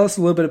executed. Tell us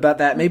a little bit about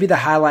that. Maybe the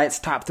highlights,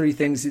 top 3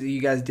 things that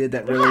you guys did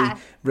that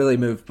really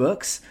moved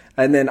books.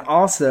 And then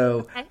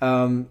also,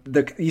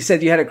 you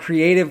said you had a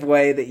creative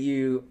way that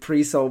you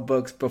pre-sold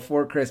books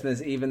before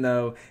Christmas, even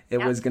though it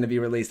was going to be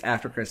released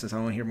after Christmas. I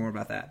want to hear more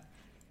about that.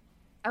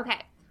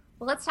 Okay.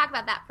 Well, let's talk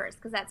about that first,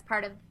 because that's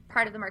part of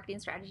the marketing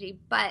strategy.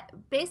 But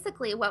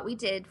basically what we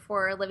did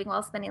for Living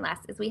Well, Spending Less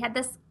is we had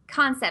this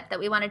concept that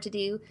we wanted to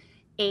do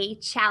a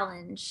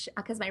challenge,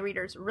 because my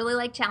readers really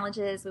like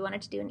challenges. We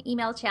wanted to do an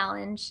email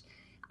challenge.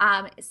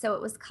 So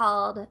it was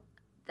called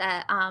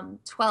the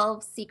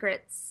 12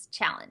 Secrets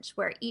Challenge,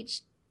 where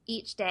each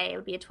day, it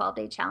would be a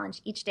 12-day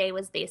challenge. Each day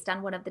was based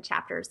on one of the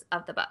chapters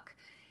of the book.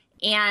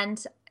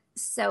 And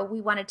so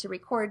we wanted to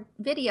record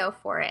video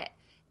for it.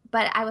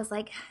 But I was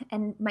like,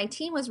 and my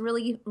team was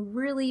really,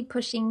 really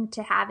pushing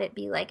to have it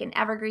be like an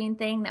evergreen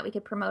thing that we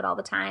could promote all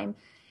the time.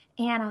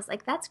 And I was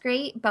like, that's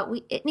great, but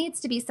it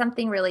needs to be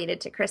something related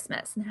to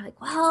Christmas. And they're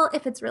like, well,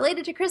 if it's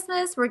related to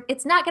Christmas, we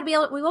won't be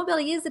able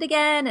to use it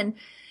again.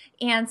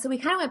 And so we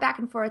kind of went back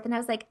and forth, and I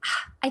was like,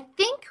 I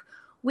think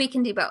we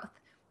can do both.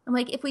 I'm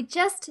like, if we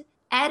just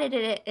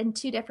edited it in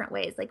 2 different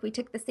ways, like we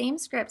took the same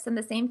scripts and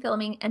the same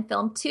filming and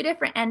filmed 2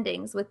 different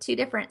endings with 2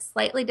 different,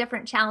 slightly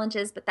different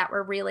challenges, but that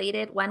were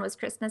related. One was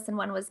Christmas and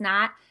one was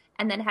not,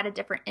 and then had a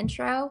different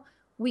intro,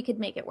 we could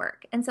make it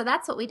work. And so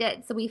that's what we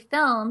did. So we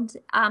filmed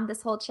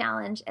this whole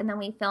challenge, and then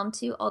we filmed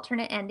 2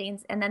 alternate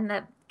endings. And then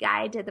the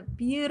guy did a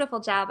beautiful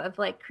job of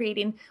like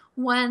creating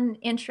one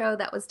intro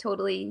that was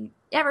totally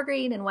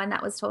evergreen and one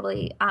that was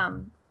totally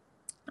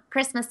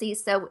Christmassy.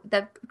 So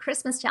the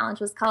Christmas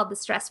challenge was called the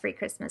Stress-Free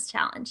Christmas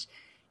Challenge.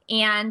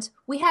 And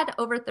we had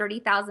over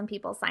 30,000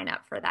 people sign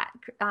up for that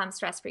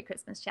Stress-Free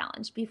Christmas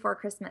Challenge before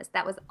Christmas.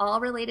 That was all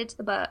related to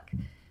the book,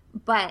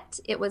 but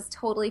it was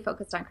totally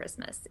focused on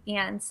Christmas.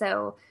 And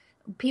so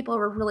people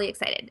were really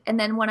excited. And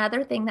then one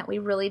other thing that we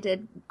really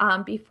did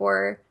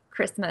before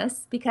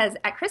Christmas, because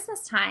at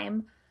Christmas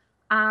time,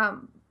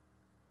 not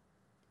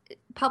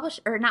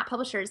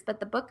publishers, but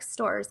the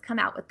bookstores come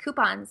out with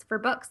coupons for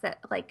books that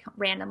like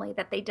randomly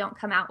that they don't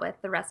come out with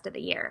the rest of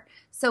the year.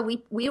 So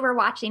we were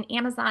watching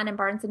Amazon and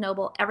Barnes &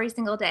 Noble every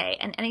single day.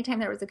 And anytime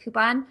there was a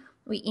coupon,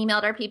 we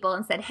emailed our people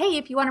and said, hey,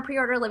 if you want to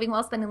pre-order Living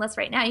Well, Spending Less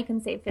right now, you can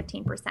save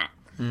 15%.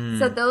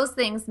 So those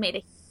things made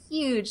a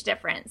huge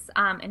difference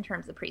in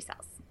terms of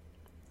pre-sales.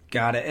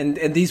 Got it.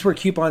 And these were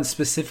coupons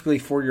specifically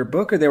for your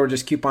book, or they were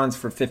just coupons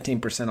for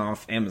 15%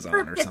 off Amazon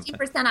or something?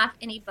 15% off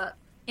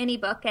any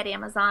book at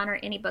Amazon or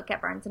any book at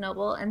Barnes &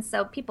 Noble. And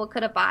so people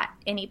could have bought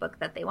any book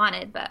that they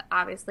wanted, but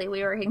obviously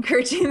we were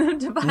encouraging them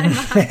to buy mine.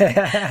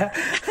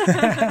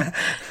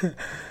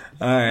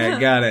 All right.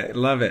 Got it.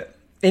 Love it.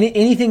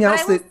 Anything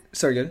else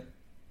sorry, good.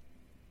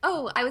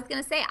 Oh, I was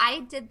going to say I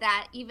did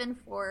that even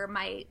for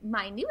my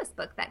newest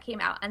book that came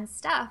out,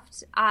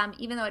 Unstuffed.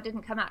 Even though it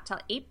didn't come out till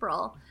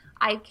April,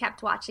 I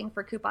kept watching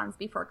for coupons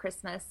before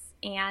Christmas.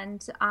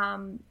 And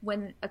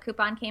when a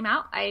coupon came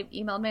out, I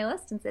emailed my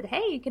list and said,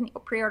 hey, you can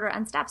pre-order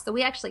Unstuffed. So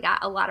we actually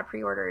got a lot of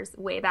pre-orders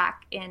way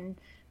back in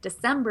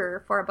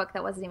December for a book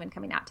that wasn't even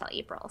coming out till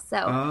April.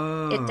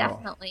 So it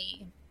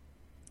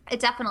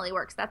definitely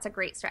works. That's a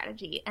great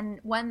strategy. And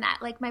one that,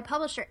 like, my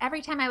publisher,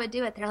 every time I would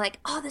do it, they're like,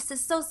 oh, this is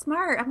so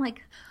smart. I'm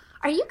like,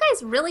 are you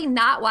guys really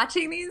not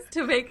watching these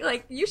to make,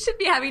 like, you should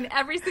be having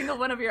every single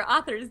one of your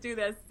authors do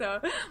this.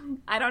 So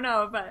I don't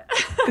know, but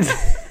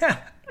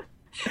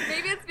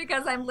maybe it's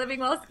because I'm living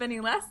while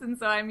spending less. And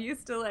so I'm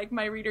used to, like,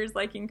 my readers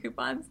liking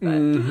coupons,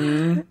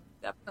 but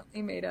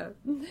definitely made a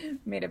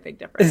big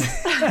difference.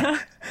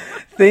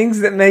 Things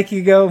that make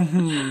you go,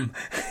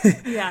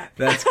 Yeah.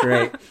 That's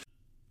great.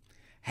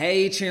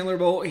 Hey, Chandler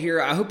Bolt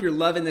here. I hope you're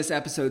loving this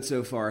episode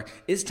so far.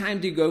 It's time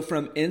to go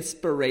from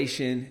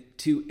inspiration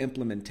to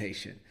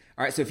implementation.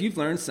 All right, so if you've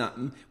learned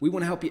something, we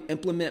want to help you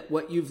implement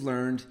what you've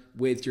learned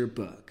with your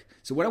book.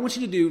 So what I want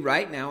you to do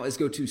right now is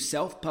go to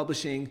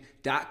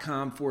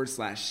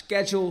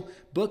selfpublishing.com/schedule,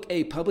 book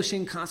a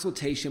publishing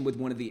consultation with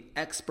one of the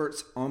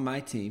experts on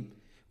my team.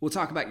 We'll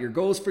talk about your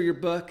goals for your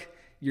book,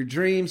 your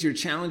dreams, your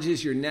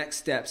challenges, your next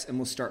steps, and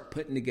we'll start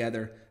putting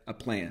together a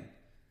plan.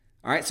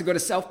 All right, so go to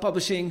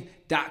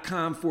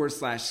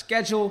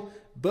selfpublishing.com/schedule,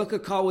 book a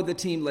call with the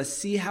team. Let's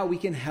see how we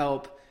can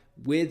help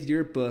with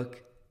your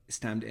book. It's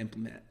time to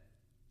implement.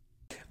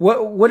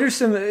 What are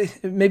some,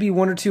 maybe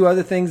one or two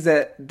other things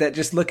that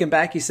just looking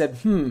back, you said,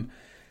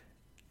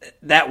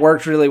 that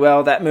worked really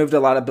well, that moved a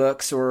lot of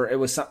books, or it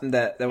was something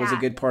that was a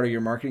good part of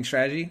your marketing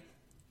strategy?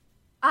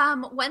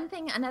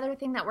 Another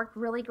thing that worked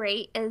really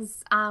great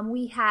is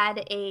we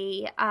had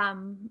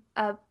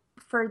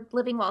for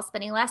Living While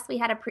Spending Less, we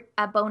had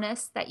a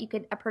bonus that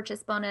a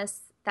purchase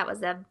bonus that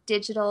was a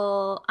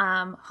digital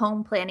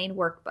home planning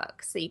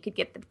workbook. So you'd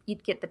get the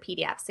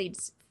PDF. So you'd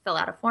just fill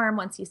out a form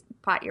once you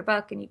bought your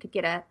book, and you could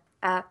get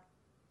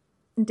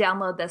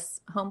download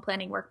this home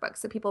planning workbook.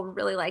 So people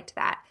really liked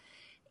that.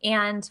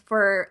 And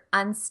for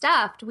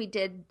Unstuffed, we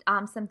did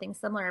something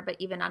similar, but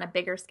even on a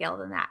bigger scale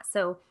than that.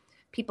 So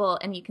people,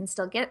 and you can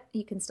still get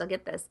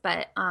this,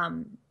 but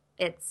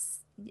it's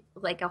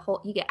like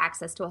you get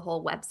access to a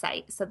whole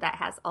website. So that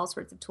has all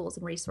sorts of tools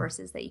and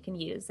resources that you can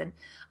use, and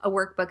a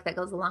workbook that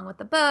goes along with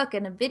the book,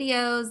 and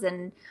videos,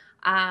 and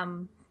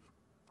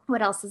what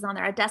else is on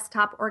there? A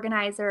desktop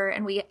organizer.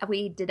 And we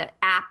did an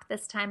app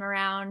this time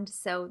around.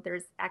 So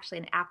there's actually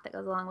an app that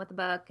goes along with the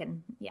book.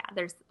 And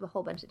there's a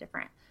whole bunch of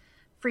different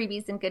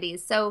freebies and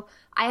goodies. So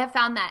I have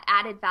found that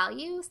added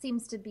value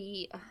seems to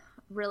be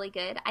really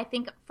good. I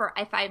think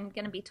if I'm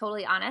going to be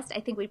totally honest,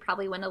 I think we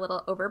probably went a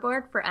little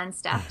overboard for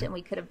Unstuffed, and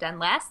we could have done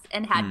less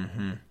and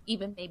had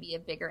even maybe a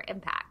bigger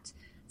impact.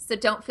 So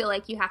don't feel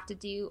like you have to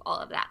do all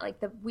of that. Like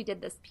we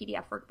did this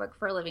PDF workbook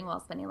for Living While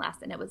Spending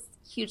Less, and it was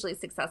hugely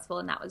successful.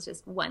 And that was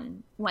just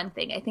one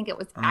thing. I think it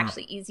was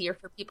actually easier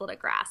for people to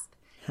grasp.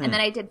 And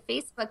then I did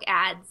Facebook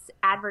ads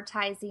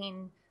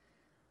advertising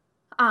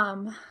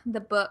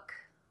the book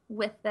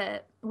with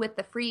the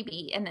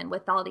freebie, and then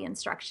with all the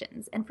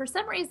instructions. And for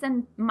some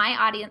reason, my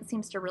audience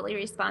seems to really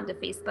respond to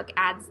Facebook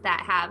ads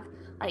that have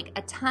like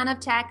a ton of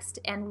text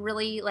and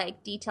really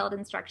like detailed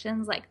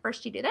instructions. Like,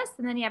 first you do this,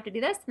 and then you have to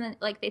do this, and then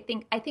like I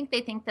think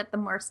they think that the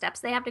more steps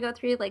they have to go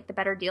through, like the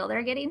better deal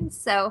they're getting.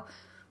 So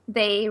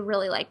they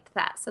really liked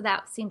that. So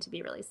that seemed to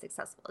be really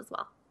successful as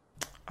well.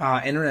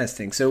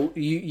 Interesting. So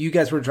you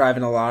guys were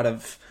driving a lot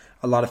of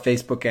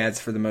Facebook ads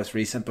for the most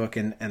recent book,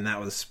 and that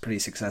was pretty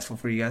successful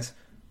for you guys?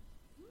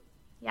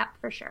 Yep,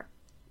 for sure.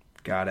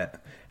 Got it.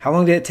 How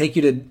long did it take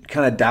you to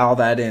kind of dial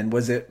that in?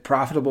 Was it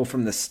profitable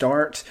from the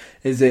start?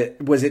 Was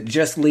it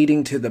just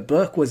leading to the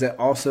book? Was it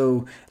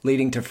also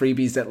leading to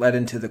freebies that led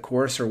into the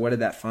course, or what did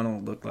that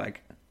funnel look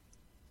like?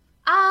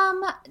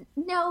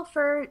 No,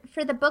 for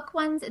the book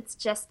ones, it's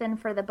just been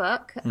for the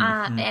book.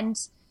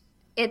 And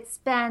it's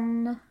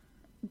been,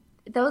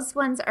 those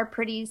ones are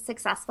pretty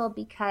successful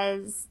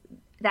because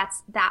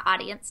that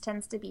audience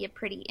tends to be a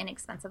pretty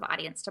inexpensive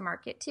audience to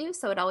market to.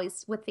 So it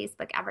always, with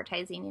Facebook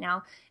advertising,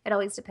 it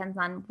always depends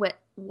on what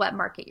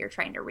market you're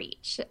trying to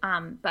reach.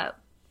 But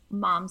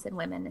moms and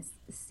women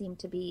seem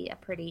to be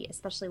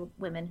especially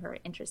women who are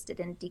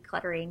interested in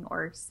decluttering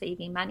or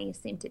saving money,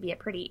 seem to be a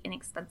pretty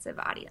inexpensive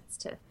audience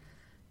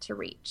to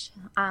reach.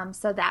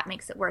 So that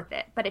makes it worth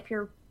it. But if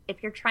you're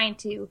trying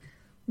to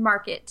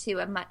market to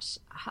a much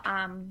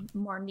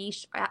more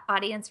niche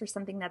audience, or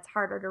something that's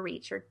harder to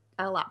reach or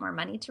a lot more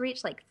money to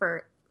reach, like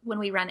for when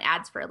we run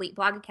ads for Elite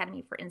Blog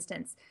Academy, for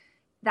instance,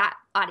 that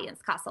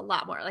audience costs a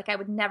lot more. Like I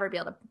would never be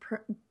able to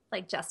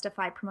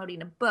justify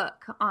promoting a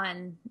book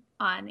on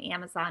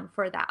Amazon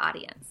for that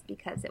audience,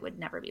 because it would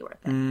never be worth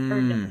it.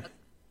 Or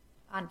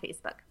on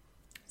Facebook.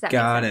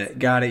 Got it.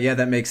 Yeah,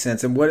 that makes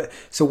sense. And what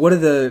are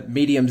the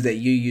mediums that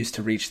you use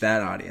to reach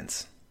that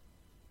audience?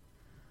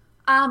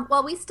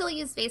 Well, we still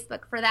use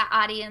Facebook for that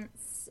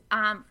audience,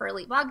 for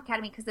Elite Blog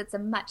Academy, because it's a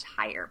much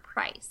higher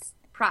price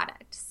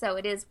product, so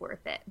it is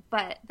worth it.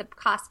 But the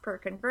cost per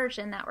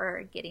conversion that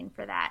we're getting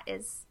for that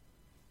is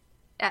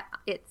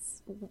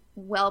it's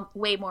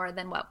way more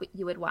than what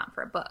you would want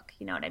for a book.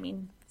 You know what I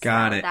mean?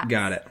 Got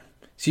it.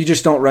 So you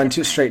just don't run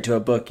straight to a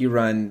book. You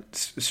run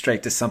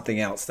straight to something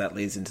else that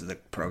leads into the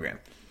program.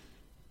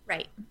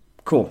 Right.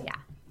 Cool. Yeah.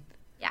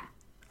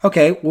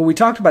 Okay. Well, we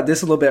talked about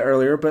this a little bit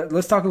earlier, but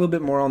let's talk a little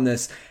bit more on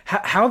this.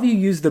 How have you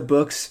used the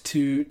books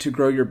to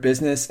grow your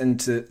business and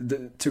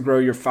to grow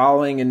your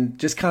following and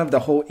just kind of the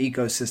whole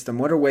ecosystem?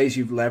 What are ways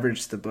you've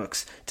leveraged the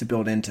books to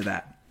build into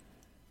that?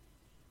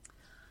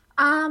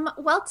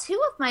 Well,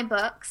 2 of my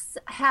books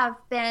have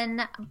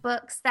been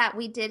books that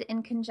we did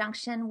in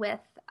conjunction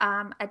with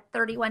a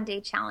 31-day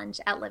challenge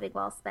at Living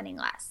Well, Spending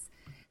Less.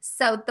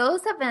 So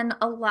those have been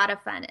a lot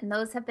of fun, and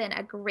those have been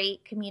a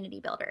great community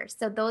builder.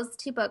 So those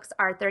 2 books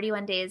are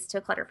 31 Days to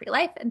a Clutter-Free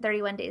Life and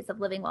 31 Days of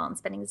Living Well and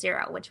Spending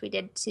Zero, which we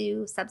did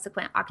 2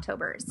 subsequent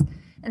Octobers.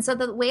 And so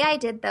the way I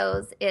did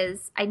those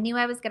is I knew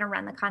I was going to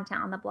run the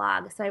content on the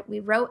blog. So we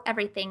wrote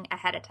everything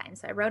ahead of time.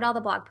 So I wrote all the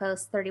blog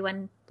posts,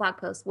 31 blog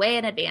posts way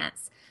in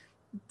advance,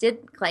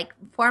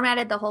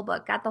 formatted the whole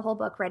book, got the whole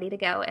book ready to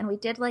go. And we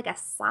did like a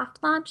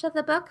soft launch of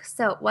the book.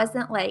 So it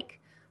wasn't like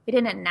we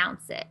didn't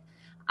announce it.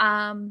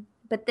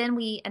 But then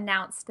we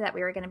announced that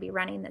we were going to be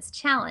running this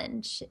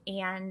challenge.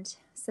 And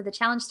so the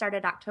challenge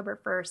started October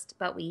 1st,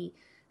 but we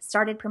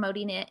started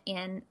promoting it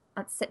on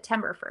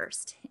September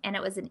 1st. And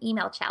it was an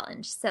email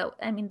challenge. So,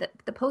 I mean,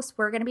 the posts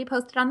were going to be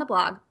posted on the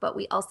blog, but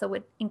we also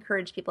would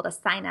encourage people to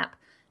sign up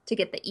to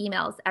get the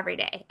emails every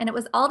day. And it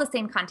was all the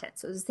same content.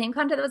 So it was the same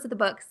content that was in the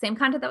book, same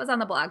content that was on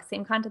the blog,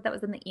 same content that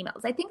was in the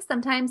emails. I think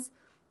sometimes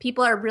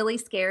people are really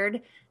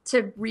scared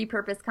to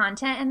repurpose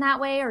content in that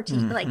way, or to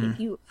like, if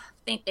you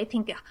think they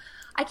think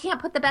I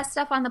can't put the best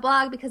stuff on the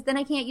blog because then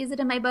I can't use it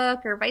in my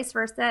book, or vice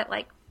versa.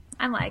 Like,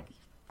 I'm like,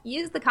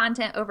 use the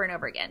content over and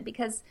over again,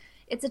 because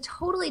it's a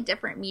totally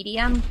different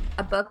medium,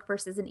 a book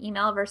versus an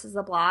email versus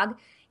a blog.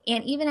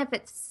 And even if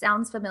it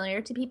sounds familiar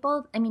to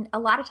people, I mean, a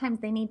lot of times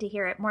they need to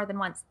hear it more than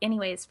once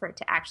anyways for it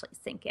to actually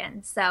sink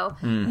in. So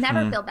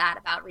never feel bad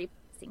about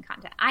repurposing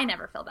content. I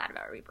never feel bad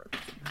about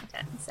repurposing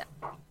content. So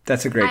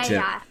that's a great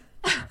tip.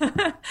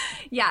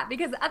 Yeah,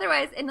 because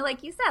otherwise, and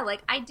like you said,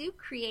 like I do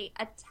create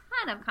a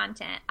ton of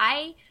content.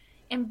 I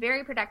am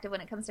very productive when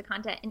it comes to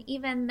content. And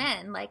even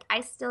then, like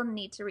I still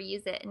need to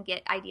reuse it and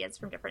get ideas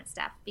from different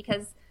stuff,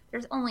 because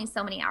there's only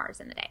so many hours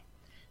in the day.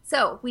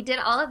 So we did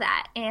all of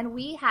that. And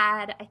we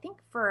had, I think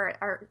for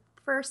our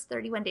first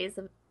 31 days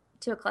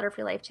to a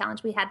Clutter-Free Life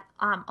challenge, we had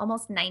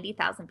almost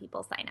 90,000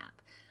 people sign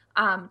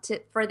up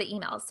for the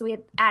emails. So we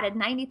had added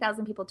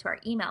 90,000 people to our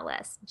email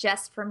list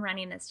just from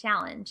running this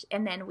challenge.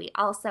 And then we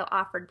also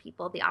offered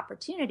people the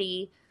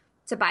opportunity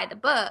to buy the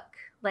book,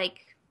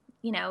 like,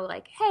 you know,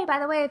 like, hey, by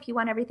the way, if you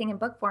want everything in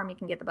book form, you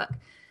can get the book.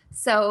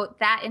 So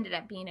that ended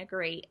up being a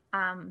great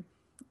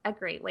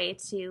way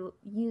to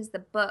use the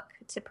book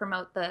to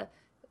promote the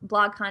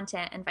blog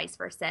content and vice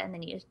versa, and then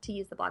to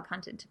use the blog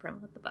content to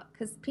promote the book,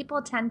 because people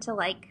tend to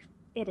like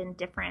it in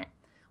different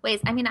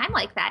ways. I mean, I'm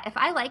like that. If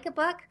I like a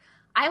book,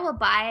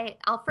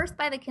 I'll first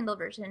buy the Kindle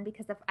version,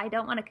 because if I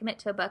don't want to commit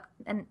to a book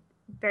and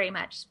very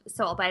much,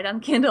 so I'll buy it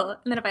on Kindle. And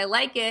then if I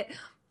like it,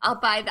 I'll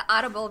buy the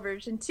Audible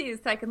version too,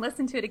 so I can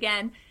listen to it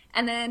again.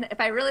 And then if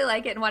I really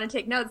like it and want to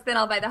take notes, then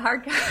I'll buy the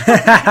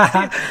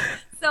hardcover.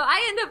 So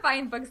I end up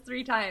buying books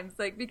 3 times,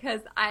 like,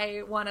 because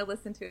I want to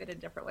listen to it in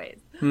different ways.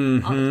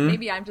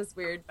 Maybe I'm just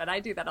weird, but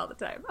I do that all the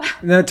time.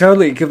 No,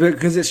 totally,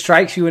 because it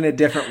strikes you in a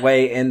different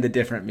way in the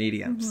different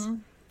mediums.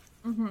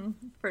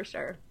 For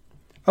sure.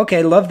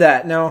 Okay, love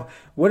that. Now,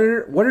 what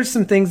are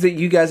some things that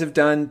you guys have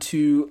done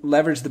to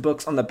leverage the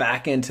books on the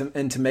back end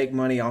and to make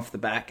money off the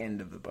back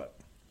end of the book?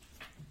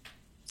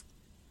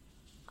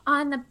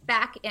 On the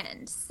back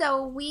end,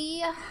 so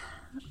we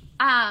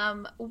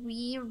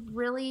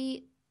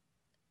really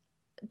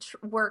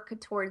work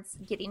towards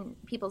getting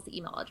people's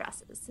email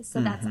addresses. So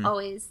that's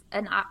always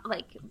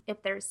like,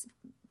 if there's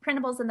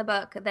printables in the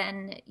book,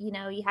 then, you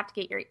know, you have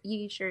to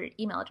use your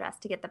email address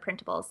to get the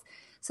printables,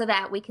 so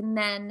that we can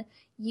then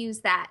use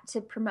that to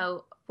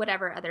promote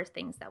whatever other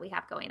things that we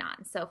have going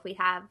on. So if we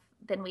have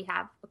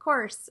a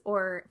course,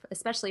 or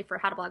especially for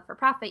How to Blog for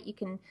Profit, you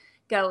can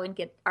go and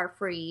get our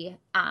free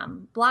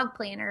blog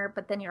planner,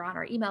 but then you're on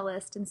our email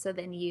list. And so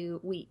then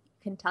we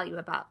can tell you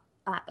about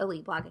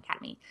Elite Blog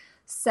Academy.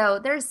 So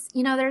there's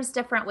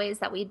different ways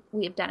that we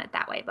have done it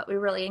that way, but we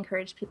really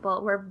encourage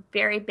people. We're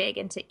very big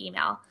into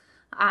email.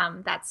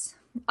 That's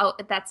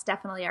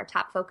definitely our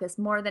top focus,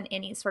 more than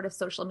any sort of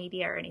social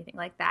media or anything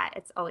like that.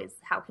 It's always,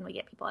 how can we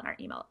get people on our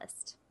email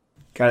list?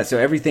 Got it. So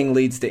everything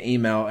leads to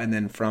email, and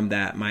then from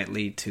that might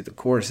lead to the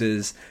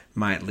courses,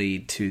 might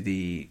lead to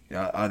the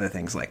other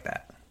things like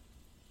that.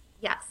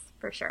 Yes,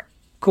 for sure.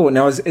 Cool.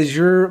 Now, is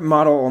your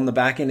model on the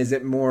back end, is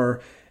it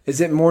more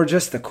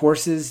just the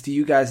courses? Do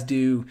you guys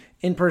do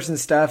in-person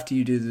stuff? Do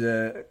you do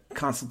the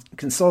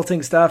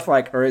consulting stuff,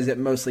 or is it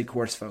mostly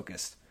course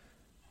focused?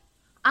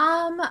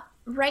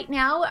 Right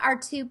now, our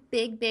 2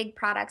 big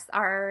products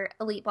are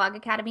Elite Blog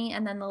Academy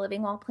and then the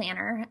Living Well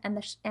Planner and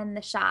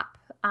the shop.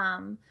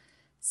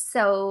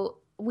 So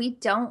we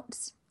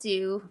don't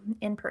do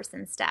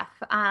in-person stuff.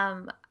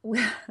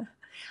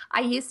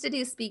 I used to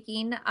do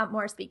speaking,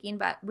 more speaking,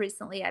 but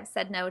recently I've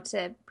said no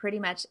to pretty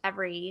much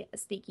every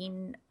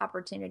speaking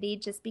opportunity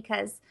just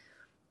because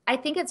I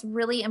think it's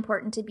really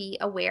important to be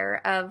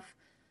aware of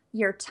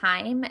your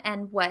time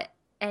and what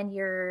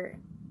your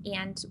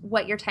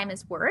time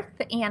is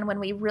worth. And when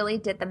we really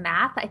did the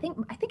math, I think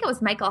it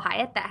was Michael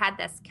Hyatt that had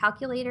this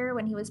calculator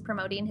when he was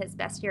promoting his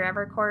Best Year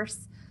Ever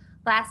course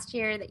last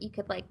year that you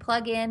could like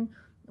plug in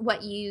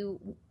what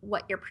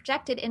your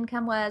projected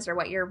income was or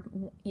what your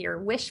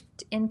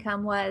wished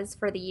income was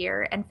for the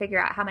year and figure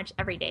out how much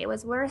every day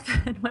was worth.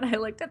 And when I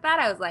looked at that,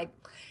 I was like,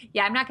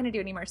 yeah, I'm not going to do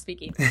any more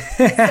speaking.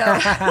 Because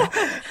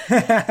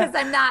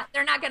they're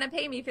not going to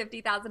pay me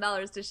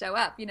 $50,000 to show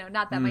up,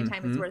 not that my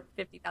time is worth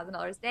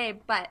 $50,000 a day,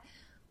 but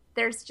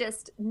there's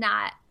just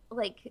not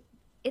like,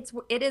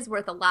 it is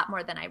worth a lot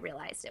more than I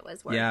realized it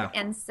was worth. Yeah.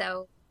 And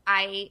so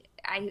I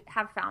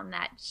have found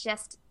that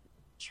just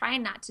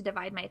trying not to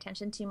divide my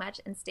attention too much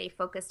and stay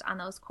focused on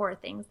those core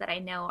things that I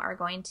know are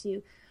going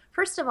to,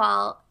 first of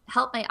all,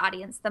 help my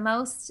audience the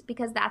most,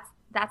 because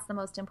that's the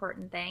most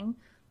important thing.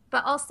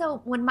 But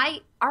also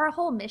our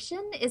whole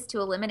mission is to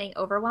eliminate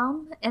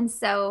overwhelm. And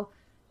so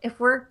if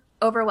I'm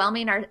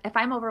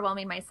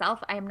overwhelming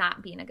myself, I am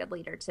not being a good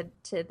leader to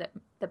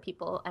the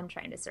people I'm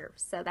trying to serve.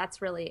 So that's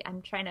really,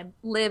 I'm trying to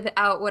live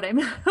out what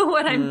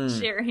I'm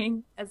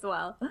sharing as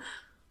well.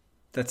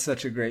 That's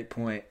such a great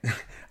point.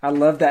 I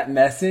love that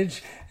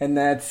message. And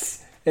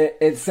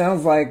it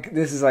sounds like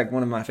this is like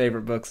one of my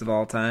favorite books of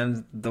all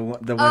time. The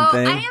one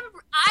thing. I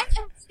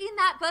am reading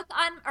that book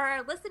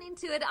or listening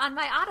to it on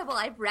my Audible.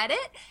 I've read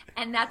it,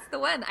 and that's the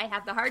one. I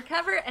have the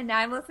hardcover, and now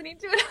I'm listening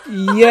to it.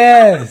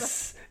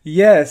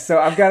 Yes. So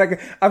I've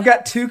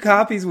got 2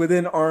 copies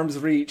within arm's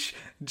reach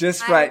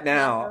just right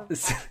now.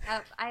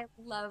 I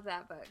love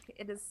that book.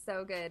 It is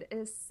so good. It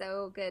is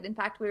so good. In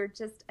fact,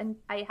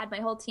 I had my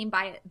whole team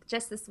buy it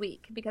just this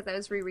week because I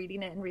was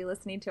rereading it and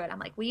re-listening to it. I'm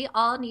like, we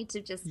all need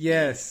to just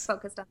be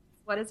focused on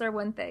what is our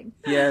one thing.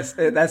 Yes,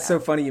 that's so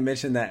funny you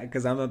mentioned that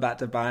because I'm about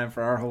to buy them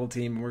for our whole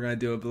team. And we're going to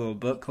do a little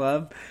book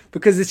club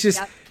because it's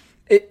just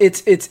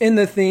it's in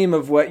the theme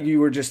of what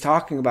you were just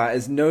talking about,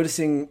 is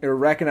noticing or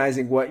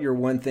recognizing what your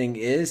one thing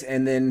is,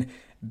 and then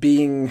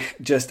being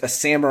just a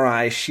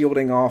samurai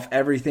shielding off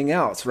everything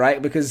else,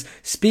 right? Because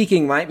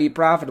speaking might be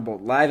profitable.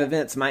 Live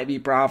events might be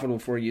profitable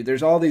for you.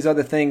 There's all these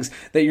other things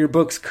that your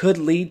books could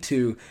lead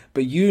to,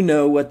 but you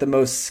know what the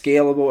most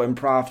scalable and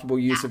profitable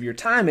use of your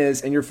time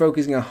is, and you're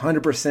focusing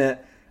 100%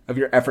 of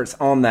your efforts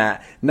on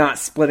that, not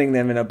splitting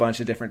them in a bunch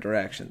of different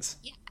directions.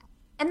 Yeah.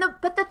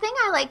 But the thing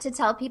I like to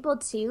tell people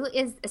too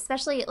is,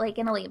 especially like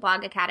in Elite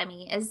Blog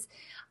Academy, is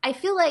I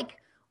feel like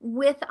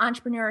with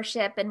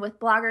entrepreneurship and with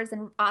bloggers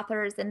and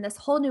authors and this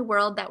whole new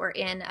world that we're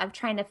in of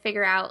trying to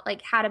figure out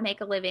like how to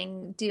make a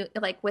living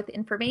with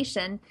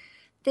information,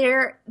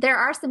 there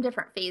are some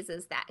different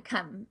phases that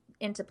come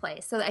into play.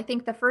 So I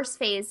think the first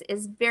phase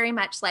is very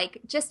much like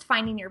just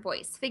finding your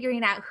voice,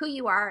 figuring out who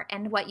you are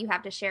and what you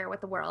have to share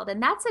with the world.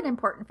 And that's an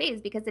important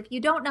phase, because if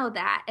you don't know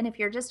that, and if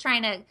you're just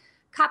trying to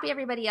copy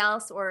everybody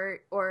else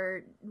or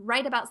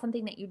write about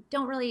something that you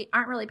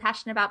aren't really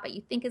passionate about, but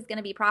you think is going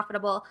to be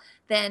profitable,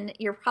 then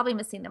you're probably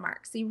missing the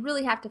mark. So you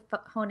really have to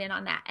hone in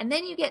on that. And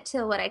then you get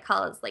to what I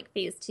call is like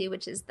phase 2,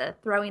 which is the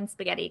throwing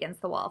spaghetti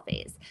against the wall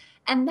phase.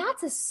 And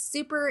that's a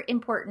super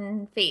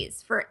important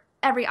phase for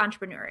every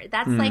entrepreneur.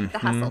 That's like the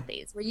hustle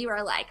phase, where you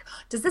are like,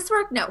 does this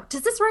work? No.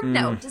 Does this work?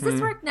 No. Does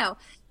this work? No.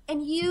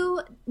 And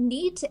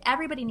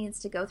everybody needs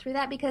to go through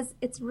that, because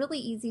it's really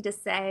easy to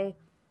say,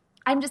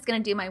 I'm just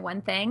going to do my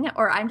one thing,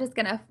 or I'm just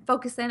going to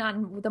focus in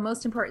on the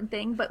most important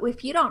thing. But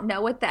if you don't know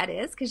what that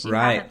is, because you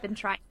haven't been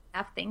trying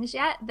enough things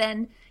yet,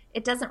 then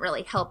it doesn't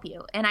really help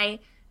you.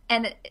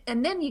 And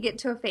then you get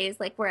to a phase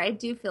like where I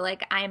do feel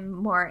like I'm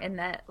more in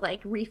the like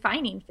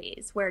refining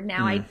phase, where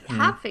now I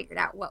have figured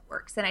out what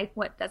works and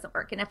what doesn't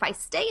work. And if I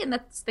stay in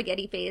the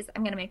spaghetti phase,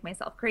 I'm going to make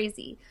myself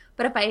crazy.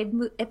 But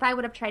if I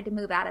would have tried to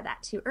move out of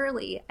that too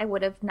early, I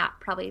would have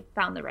not probably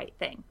found the right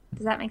thing.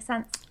 Does that make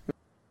sense?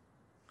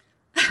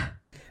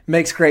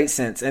 Makes great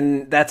sense.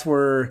 And that's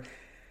where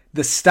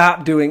the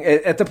stop doing,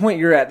 at the point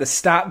you're at, the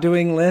stop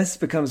doing list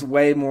becomes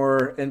way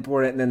more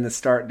important than the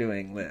start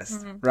doing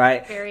list,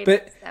 right? Very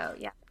much so,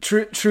 yeah.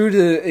 True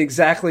to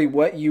exactly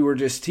what you were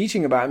just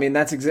teaching about. I mean,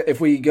 that's if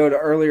we go to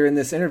earlier in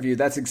this interview,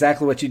 that's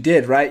exactly what you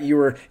did, right?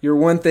 Your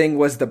one thing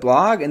was the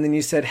blog, and then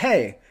you said,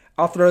 hey,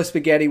 I'll throw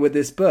spaghetti with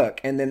this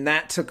book. And then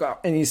that took off.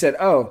 And you said,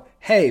 oh,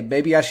 hey,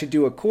 maybe I should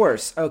do a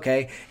course.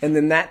 Okay. And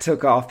then that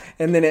took off.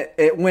 And then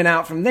it went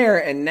out from there.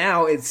 And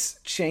now it's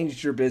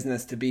changed your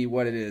business to be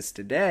what it is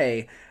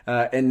today.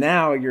 And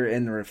now you're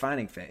in the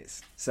refining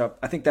phase. So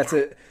I think that's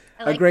I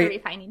like the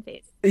refining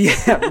phase.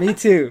 Yeah, me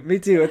too. Me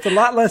too. It's a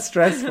lot less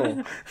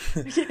stressful.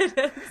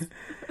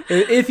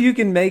 If you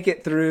can make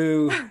it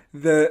through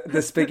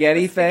the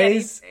spaghetti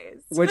phase,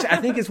 which I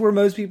think is where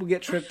most people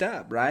get tripped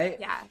up, right?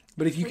 Yeah.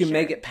 But if you can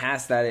make it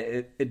past that,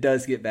 it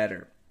does get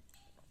better.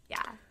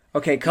 Yeah.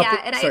 Okay.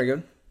 Sorry,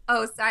 go.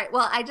 Oh, sorry.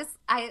 Well,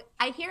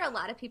 I hear a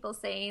lot of people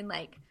saying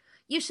like,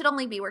 you should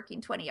only be working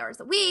 20 hours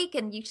a week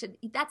and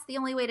that's the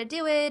only way to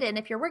do it. And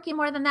if you're working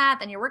more than that,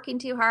 then you're working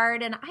too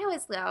hard. And I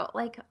always go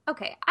like,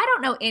 okay, I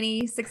don't know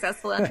any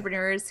successful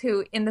entrepreneurs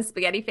who in the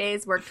spaghetti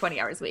phase work 20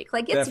 hours a week.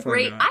 Like, it's Definitely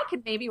great. not. I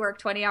could maybe work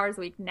 20 hours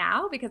a week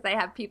now because I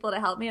have people to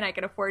help me and I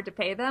can afford to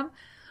pay them.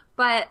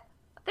 But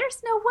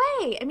there's no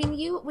way. I mean,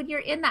 when you're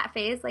in that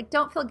phase, like,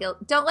 don't feel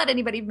guilt. Don't let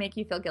anybody make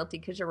you feel guilty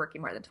because you're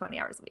working more than 20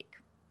 hours a week.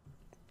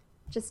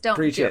 Just don't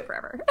do it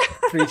forever.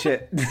 Preach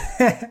it.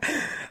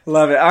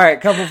 Love it. All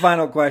right, couple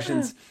final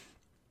questions.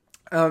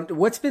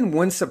 What's been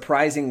one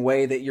surprising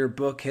way that your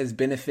book has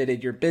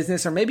benefited your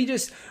business, or maybe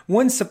just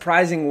one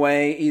surprising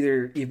way,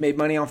 either you've made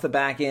money off the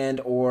back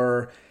end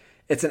or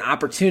it's an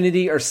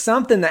opportunity or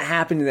something that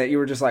happened that you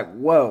were just like,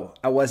 whoa,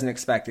 I wasn't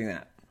expecting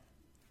that?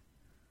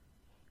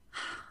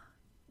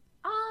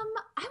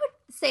 I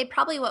would say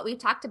probably what we've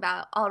talked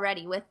about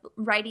already with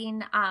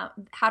writing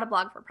How to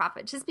Blog for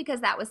Profit, just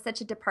because that was such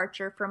a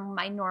departure from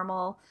my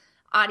normal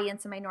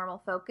audience and my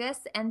normal focus,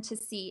 and to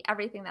see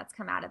everything that's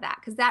come out of that,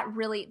 because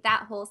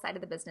that whole side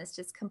of the business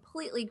just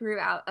completely grew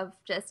out of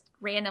just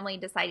randomly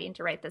deciding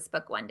to write this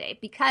book one day,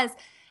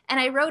 and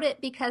I wrote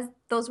it because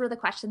those were the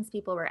questions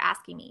people were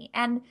asking me.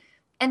 And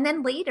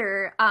then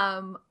later,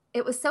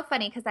 it was so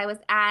funny because I was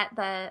at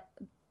the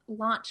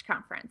launch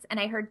conference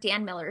and I heard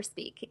Dan Miller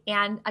speak.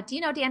 And do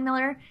you know Dan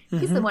Miller? Mm-hmm.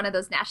 He's one of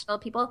those national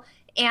people.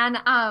 And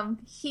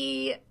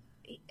he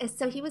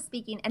was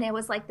speaking, and it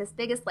was like this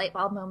biggest light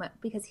bulb moment,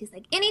 because he's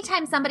like,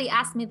 anytime somebody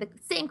asks me the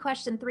same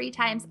question 3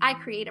 times, I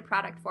create a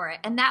product for it.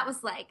 And that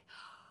was like,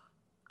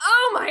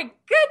 oh my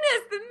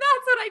goodness, then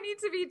that's what I need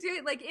to be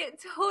doing. Like,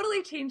 it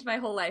totally changed my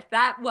whole life,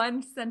 that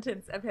one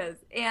sentence of his.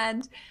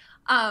 And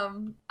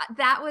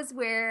that was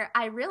where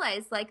I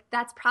realized, like,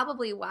 that's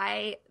probably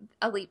why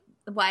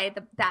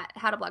that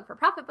How to Blog for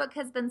Profit book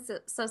has been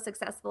so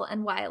successful,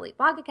 and why Elite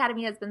Blog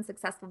Academy has been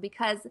successful,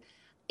 because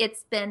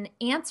it's been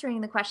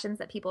answering the questions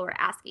that people were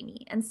asking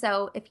me. And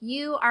so if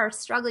you are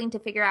struggling to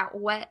figure out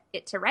what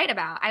to write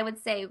about, I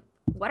would say,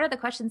 what are the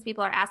questions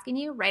people are asking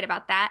you? Write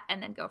about that,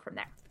 and then go from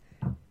there.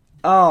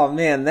 Oh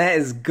man, that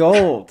is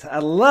gold. I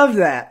love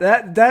that.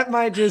 That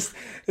might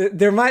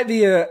there might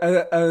be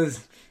a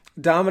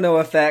domino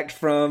effect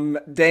from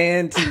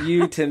Dan to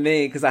you to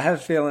me, because I have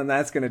a feeling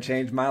that's going to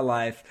change my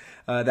life.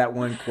 That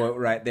one quote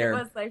right there. It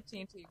was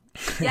life-changing.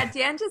 Yeah,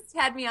 Dan just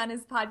had me on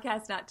his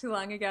podcast not too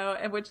long ago,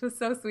 and which was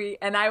so sweet.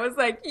 And I was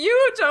like,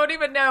 you don't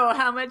even know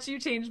how much you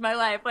changed my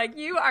life. Like,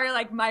 you are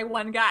like my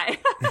one guy.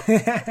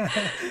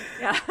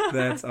 Yeah.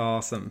 That's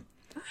awesome.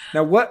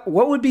 Now, what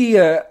would be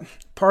a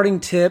parting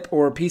tip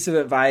or a piece of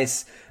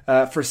advice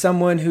for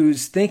someone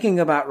who's thinking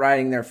about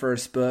writing their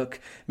first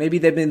book? Maybe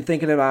they've been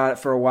thinking about it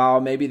for a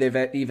while. Maybe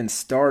they've even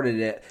started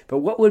it. But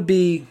what would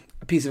be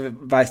a piece of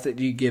advice that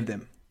you give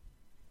them?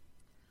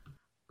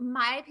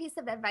 My piece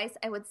of advice,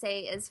 I would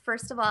say, is,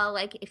 first of all,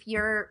 like, if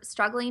you're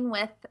struggling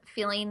with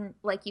feeling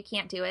like you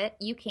can't do it,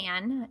 you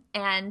can,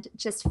 and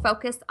just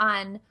focus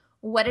on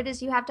what it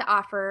is you have to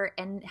offer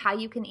and how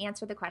you can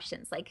answer the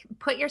questions. Like,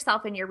 put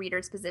yourself in your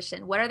reader's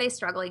position. What are they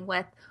struggling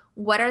with?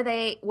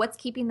 What's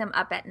keeping them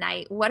up at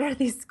night? What are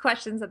these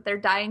questions that they're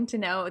dying to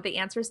know the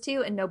answers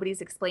to, and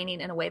nobody's explaining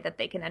in a way that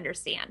they can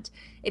understand?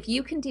 If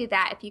you can do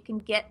that, if you can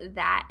get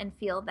that and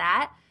feel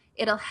that,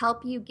 it'll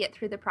help you get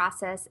through the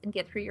process and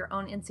get through your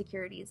own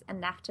insecurities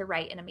enough to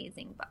write an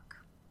amazing book.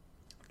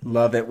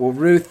 Love it. Well,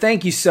 Ruth,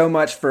 thank you so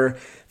much for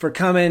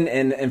coming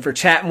and for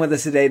chatting with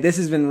us today. This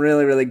has been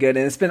really, really good.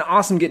 And it's been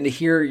awesome getting to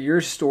hear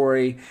your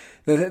story,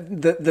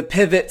 the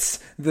pivots,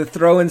 the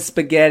throwing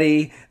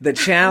spaghetti, the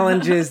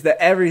challenges, the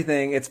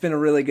everything. It's been a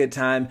really good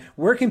time.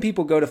 Where can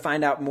people go to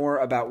find out more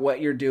about what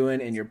you're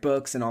doing and your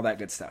books and all that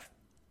good stuff?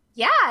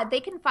 Yeah, they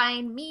can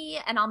find me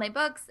and all my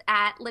books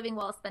at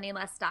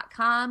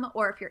livingwhilespendingless.com.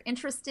 Or if you're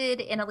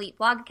interested in Elite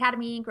Blog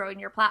Academy, growing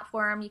your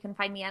platform, you can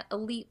find me at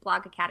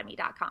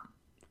eliteblogacademy.com.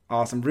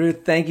 Awesome.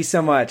 Ruth, thank you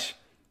so much.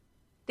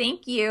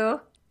 Thank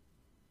you.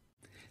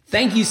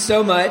 Thank you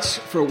so much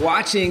for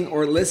watching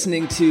or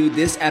listening to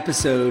this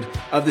episode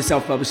of the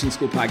Self-Publishing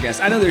School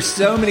podcast. I know there's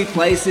so many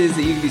places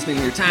that you can be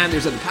spending your time.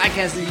 There's other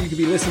podcasts that you could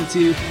be listening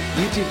to,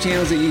 YouTube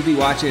channels that you could be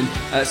watching.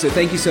 So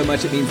thank you so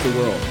much. It means the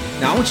world.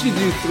 Now, I want you to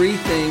do 3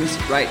 things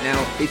right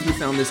now if you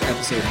found this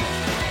episode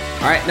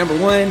helpful. All right, number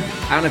 1,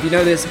 I don't know if you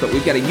know this, but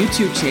we've got a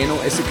YouTube channel.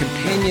 It's a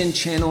companion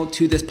channel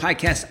to this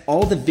podcast.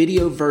 All the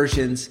video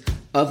versions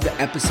of the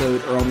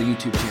episode are on the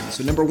YouTube channel.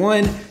 So number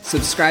 1,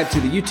 subscribe to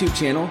the YouTube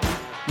channel.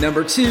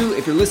 Number 2,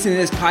 if you're listening to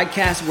this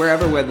podcast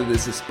wherever, whether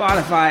this is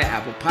Spotify,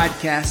 Apple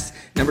Podcasts,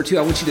 number 2,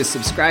 I want you to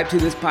subscribe to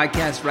this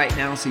podcast right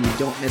now so you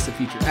don't miss a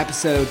future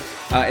episode.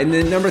 And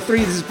then number 3,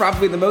 this is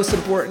probably the most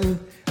important,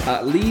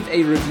 leave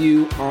a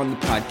review on the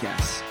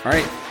podcast. All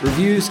right,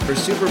 reviews are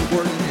super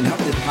important and help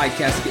the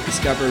podcast get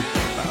discovered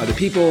by other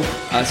people.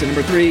 So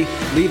number 3,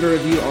 leave a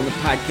review on the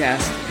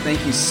podcast.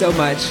 Thank you so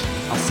much.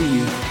 I'll see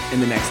you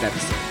in the next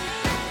episode.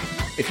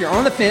 If you're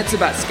on the fence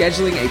about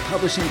scheduling a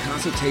publishing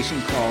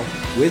consultation call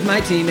with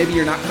my team, maybe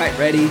you're not quite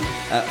ready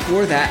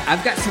for that,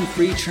 I've got some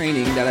free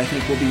training that I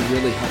think will be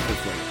really helpful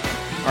for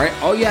you. All right,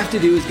 all you have to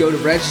do is go to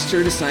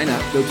register to sign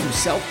up. Go to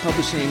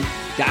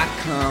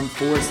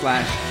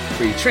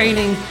selfpublishing.com/free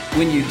training.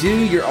 When you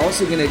do, you're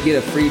also going to get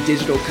a free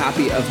digital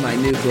copy of my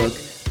new book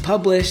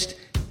published.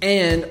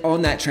 And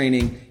on that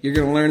training, you're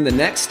going to learn the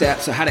next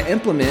steps of how to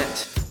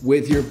implement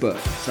with your book.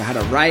 So how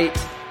to write,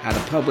 how to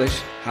publish,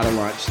 how to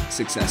launch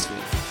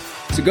successfully.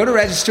 So go to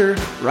register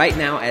right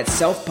now at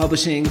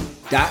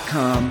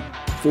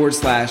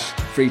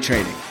selfpublishing.com/free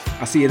training.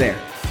 I'll see you there.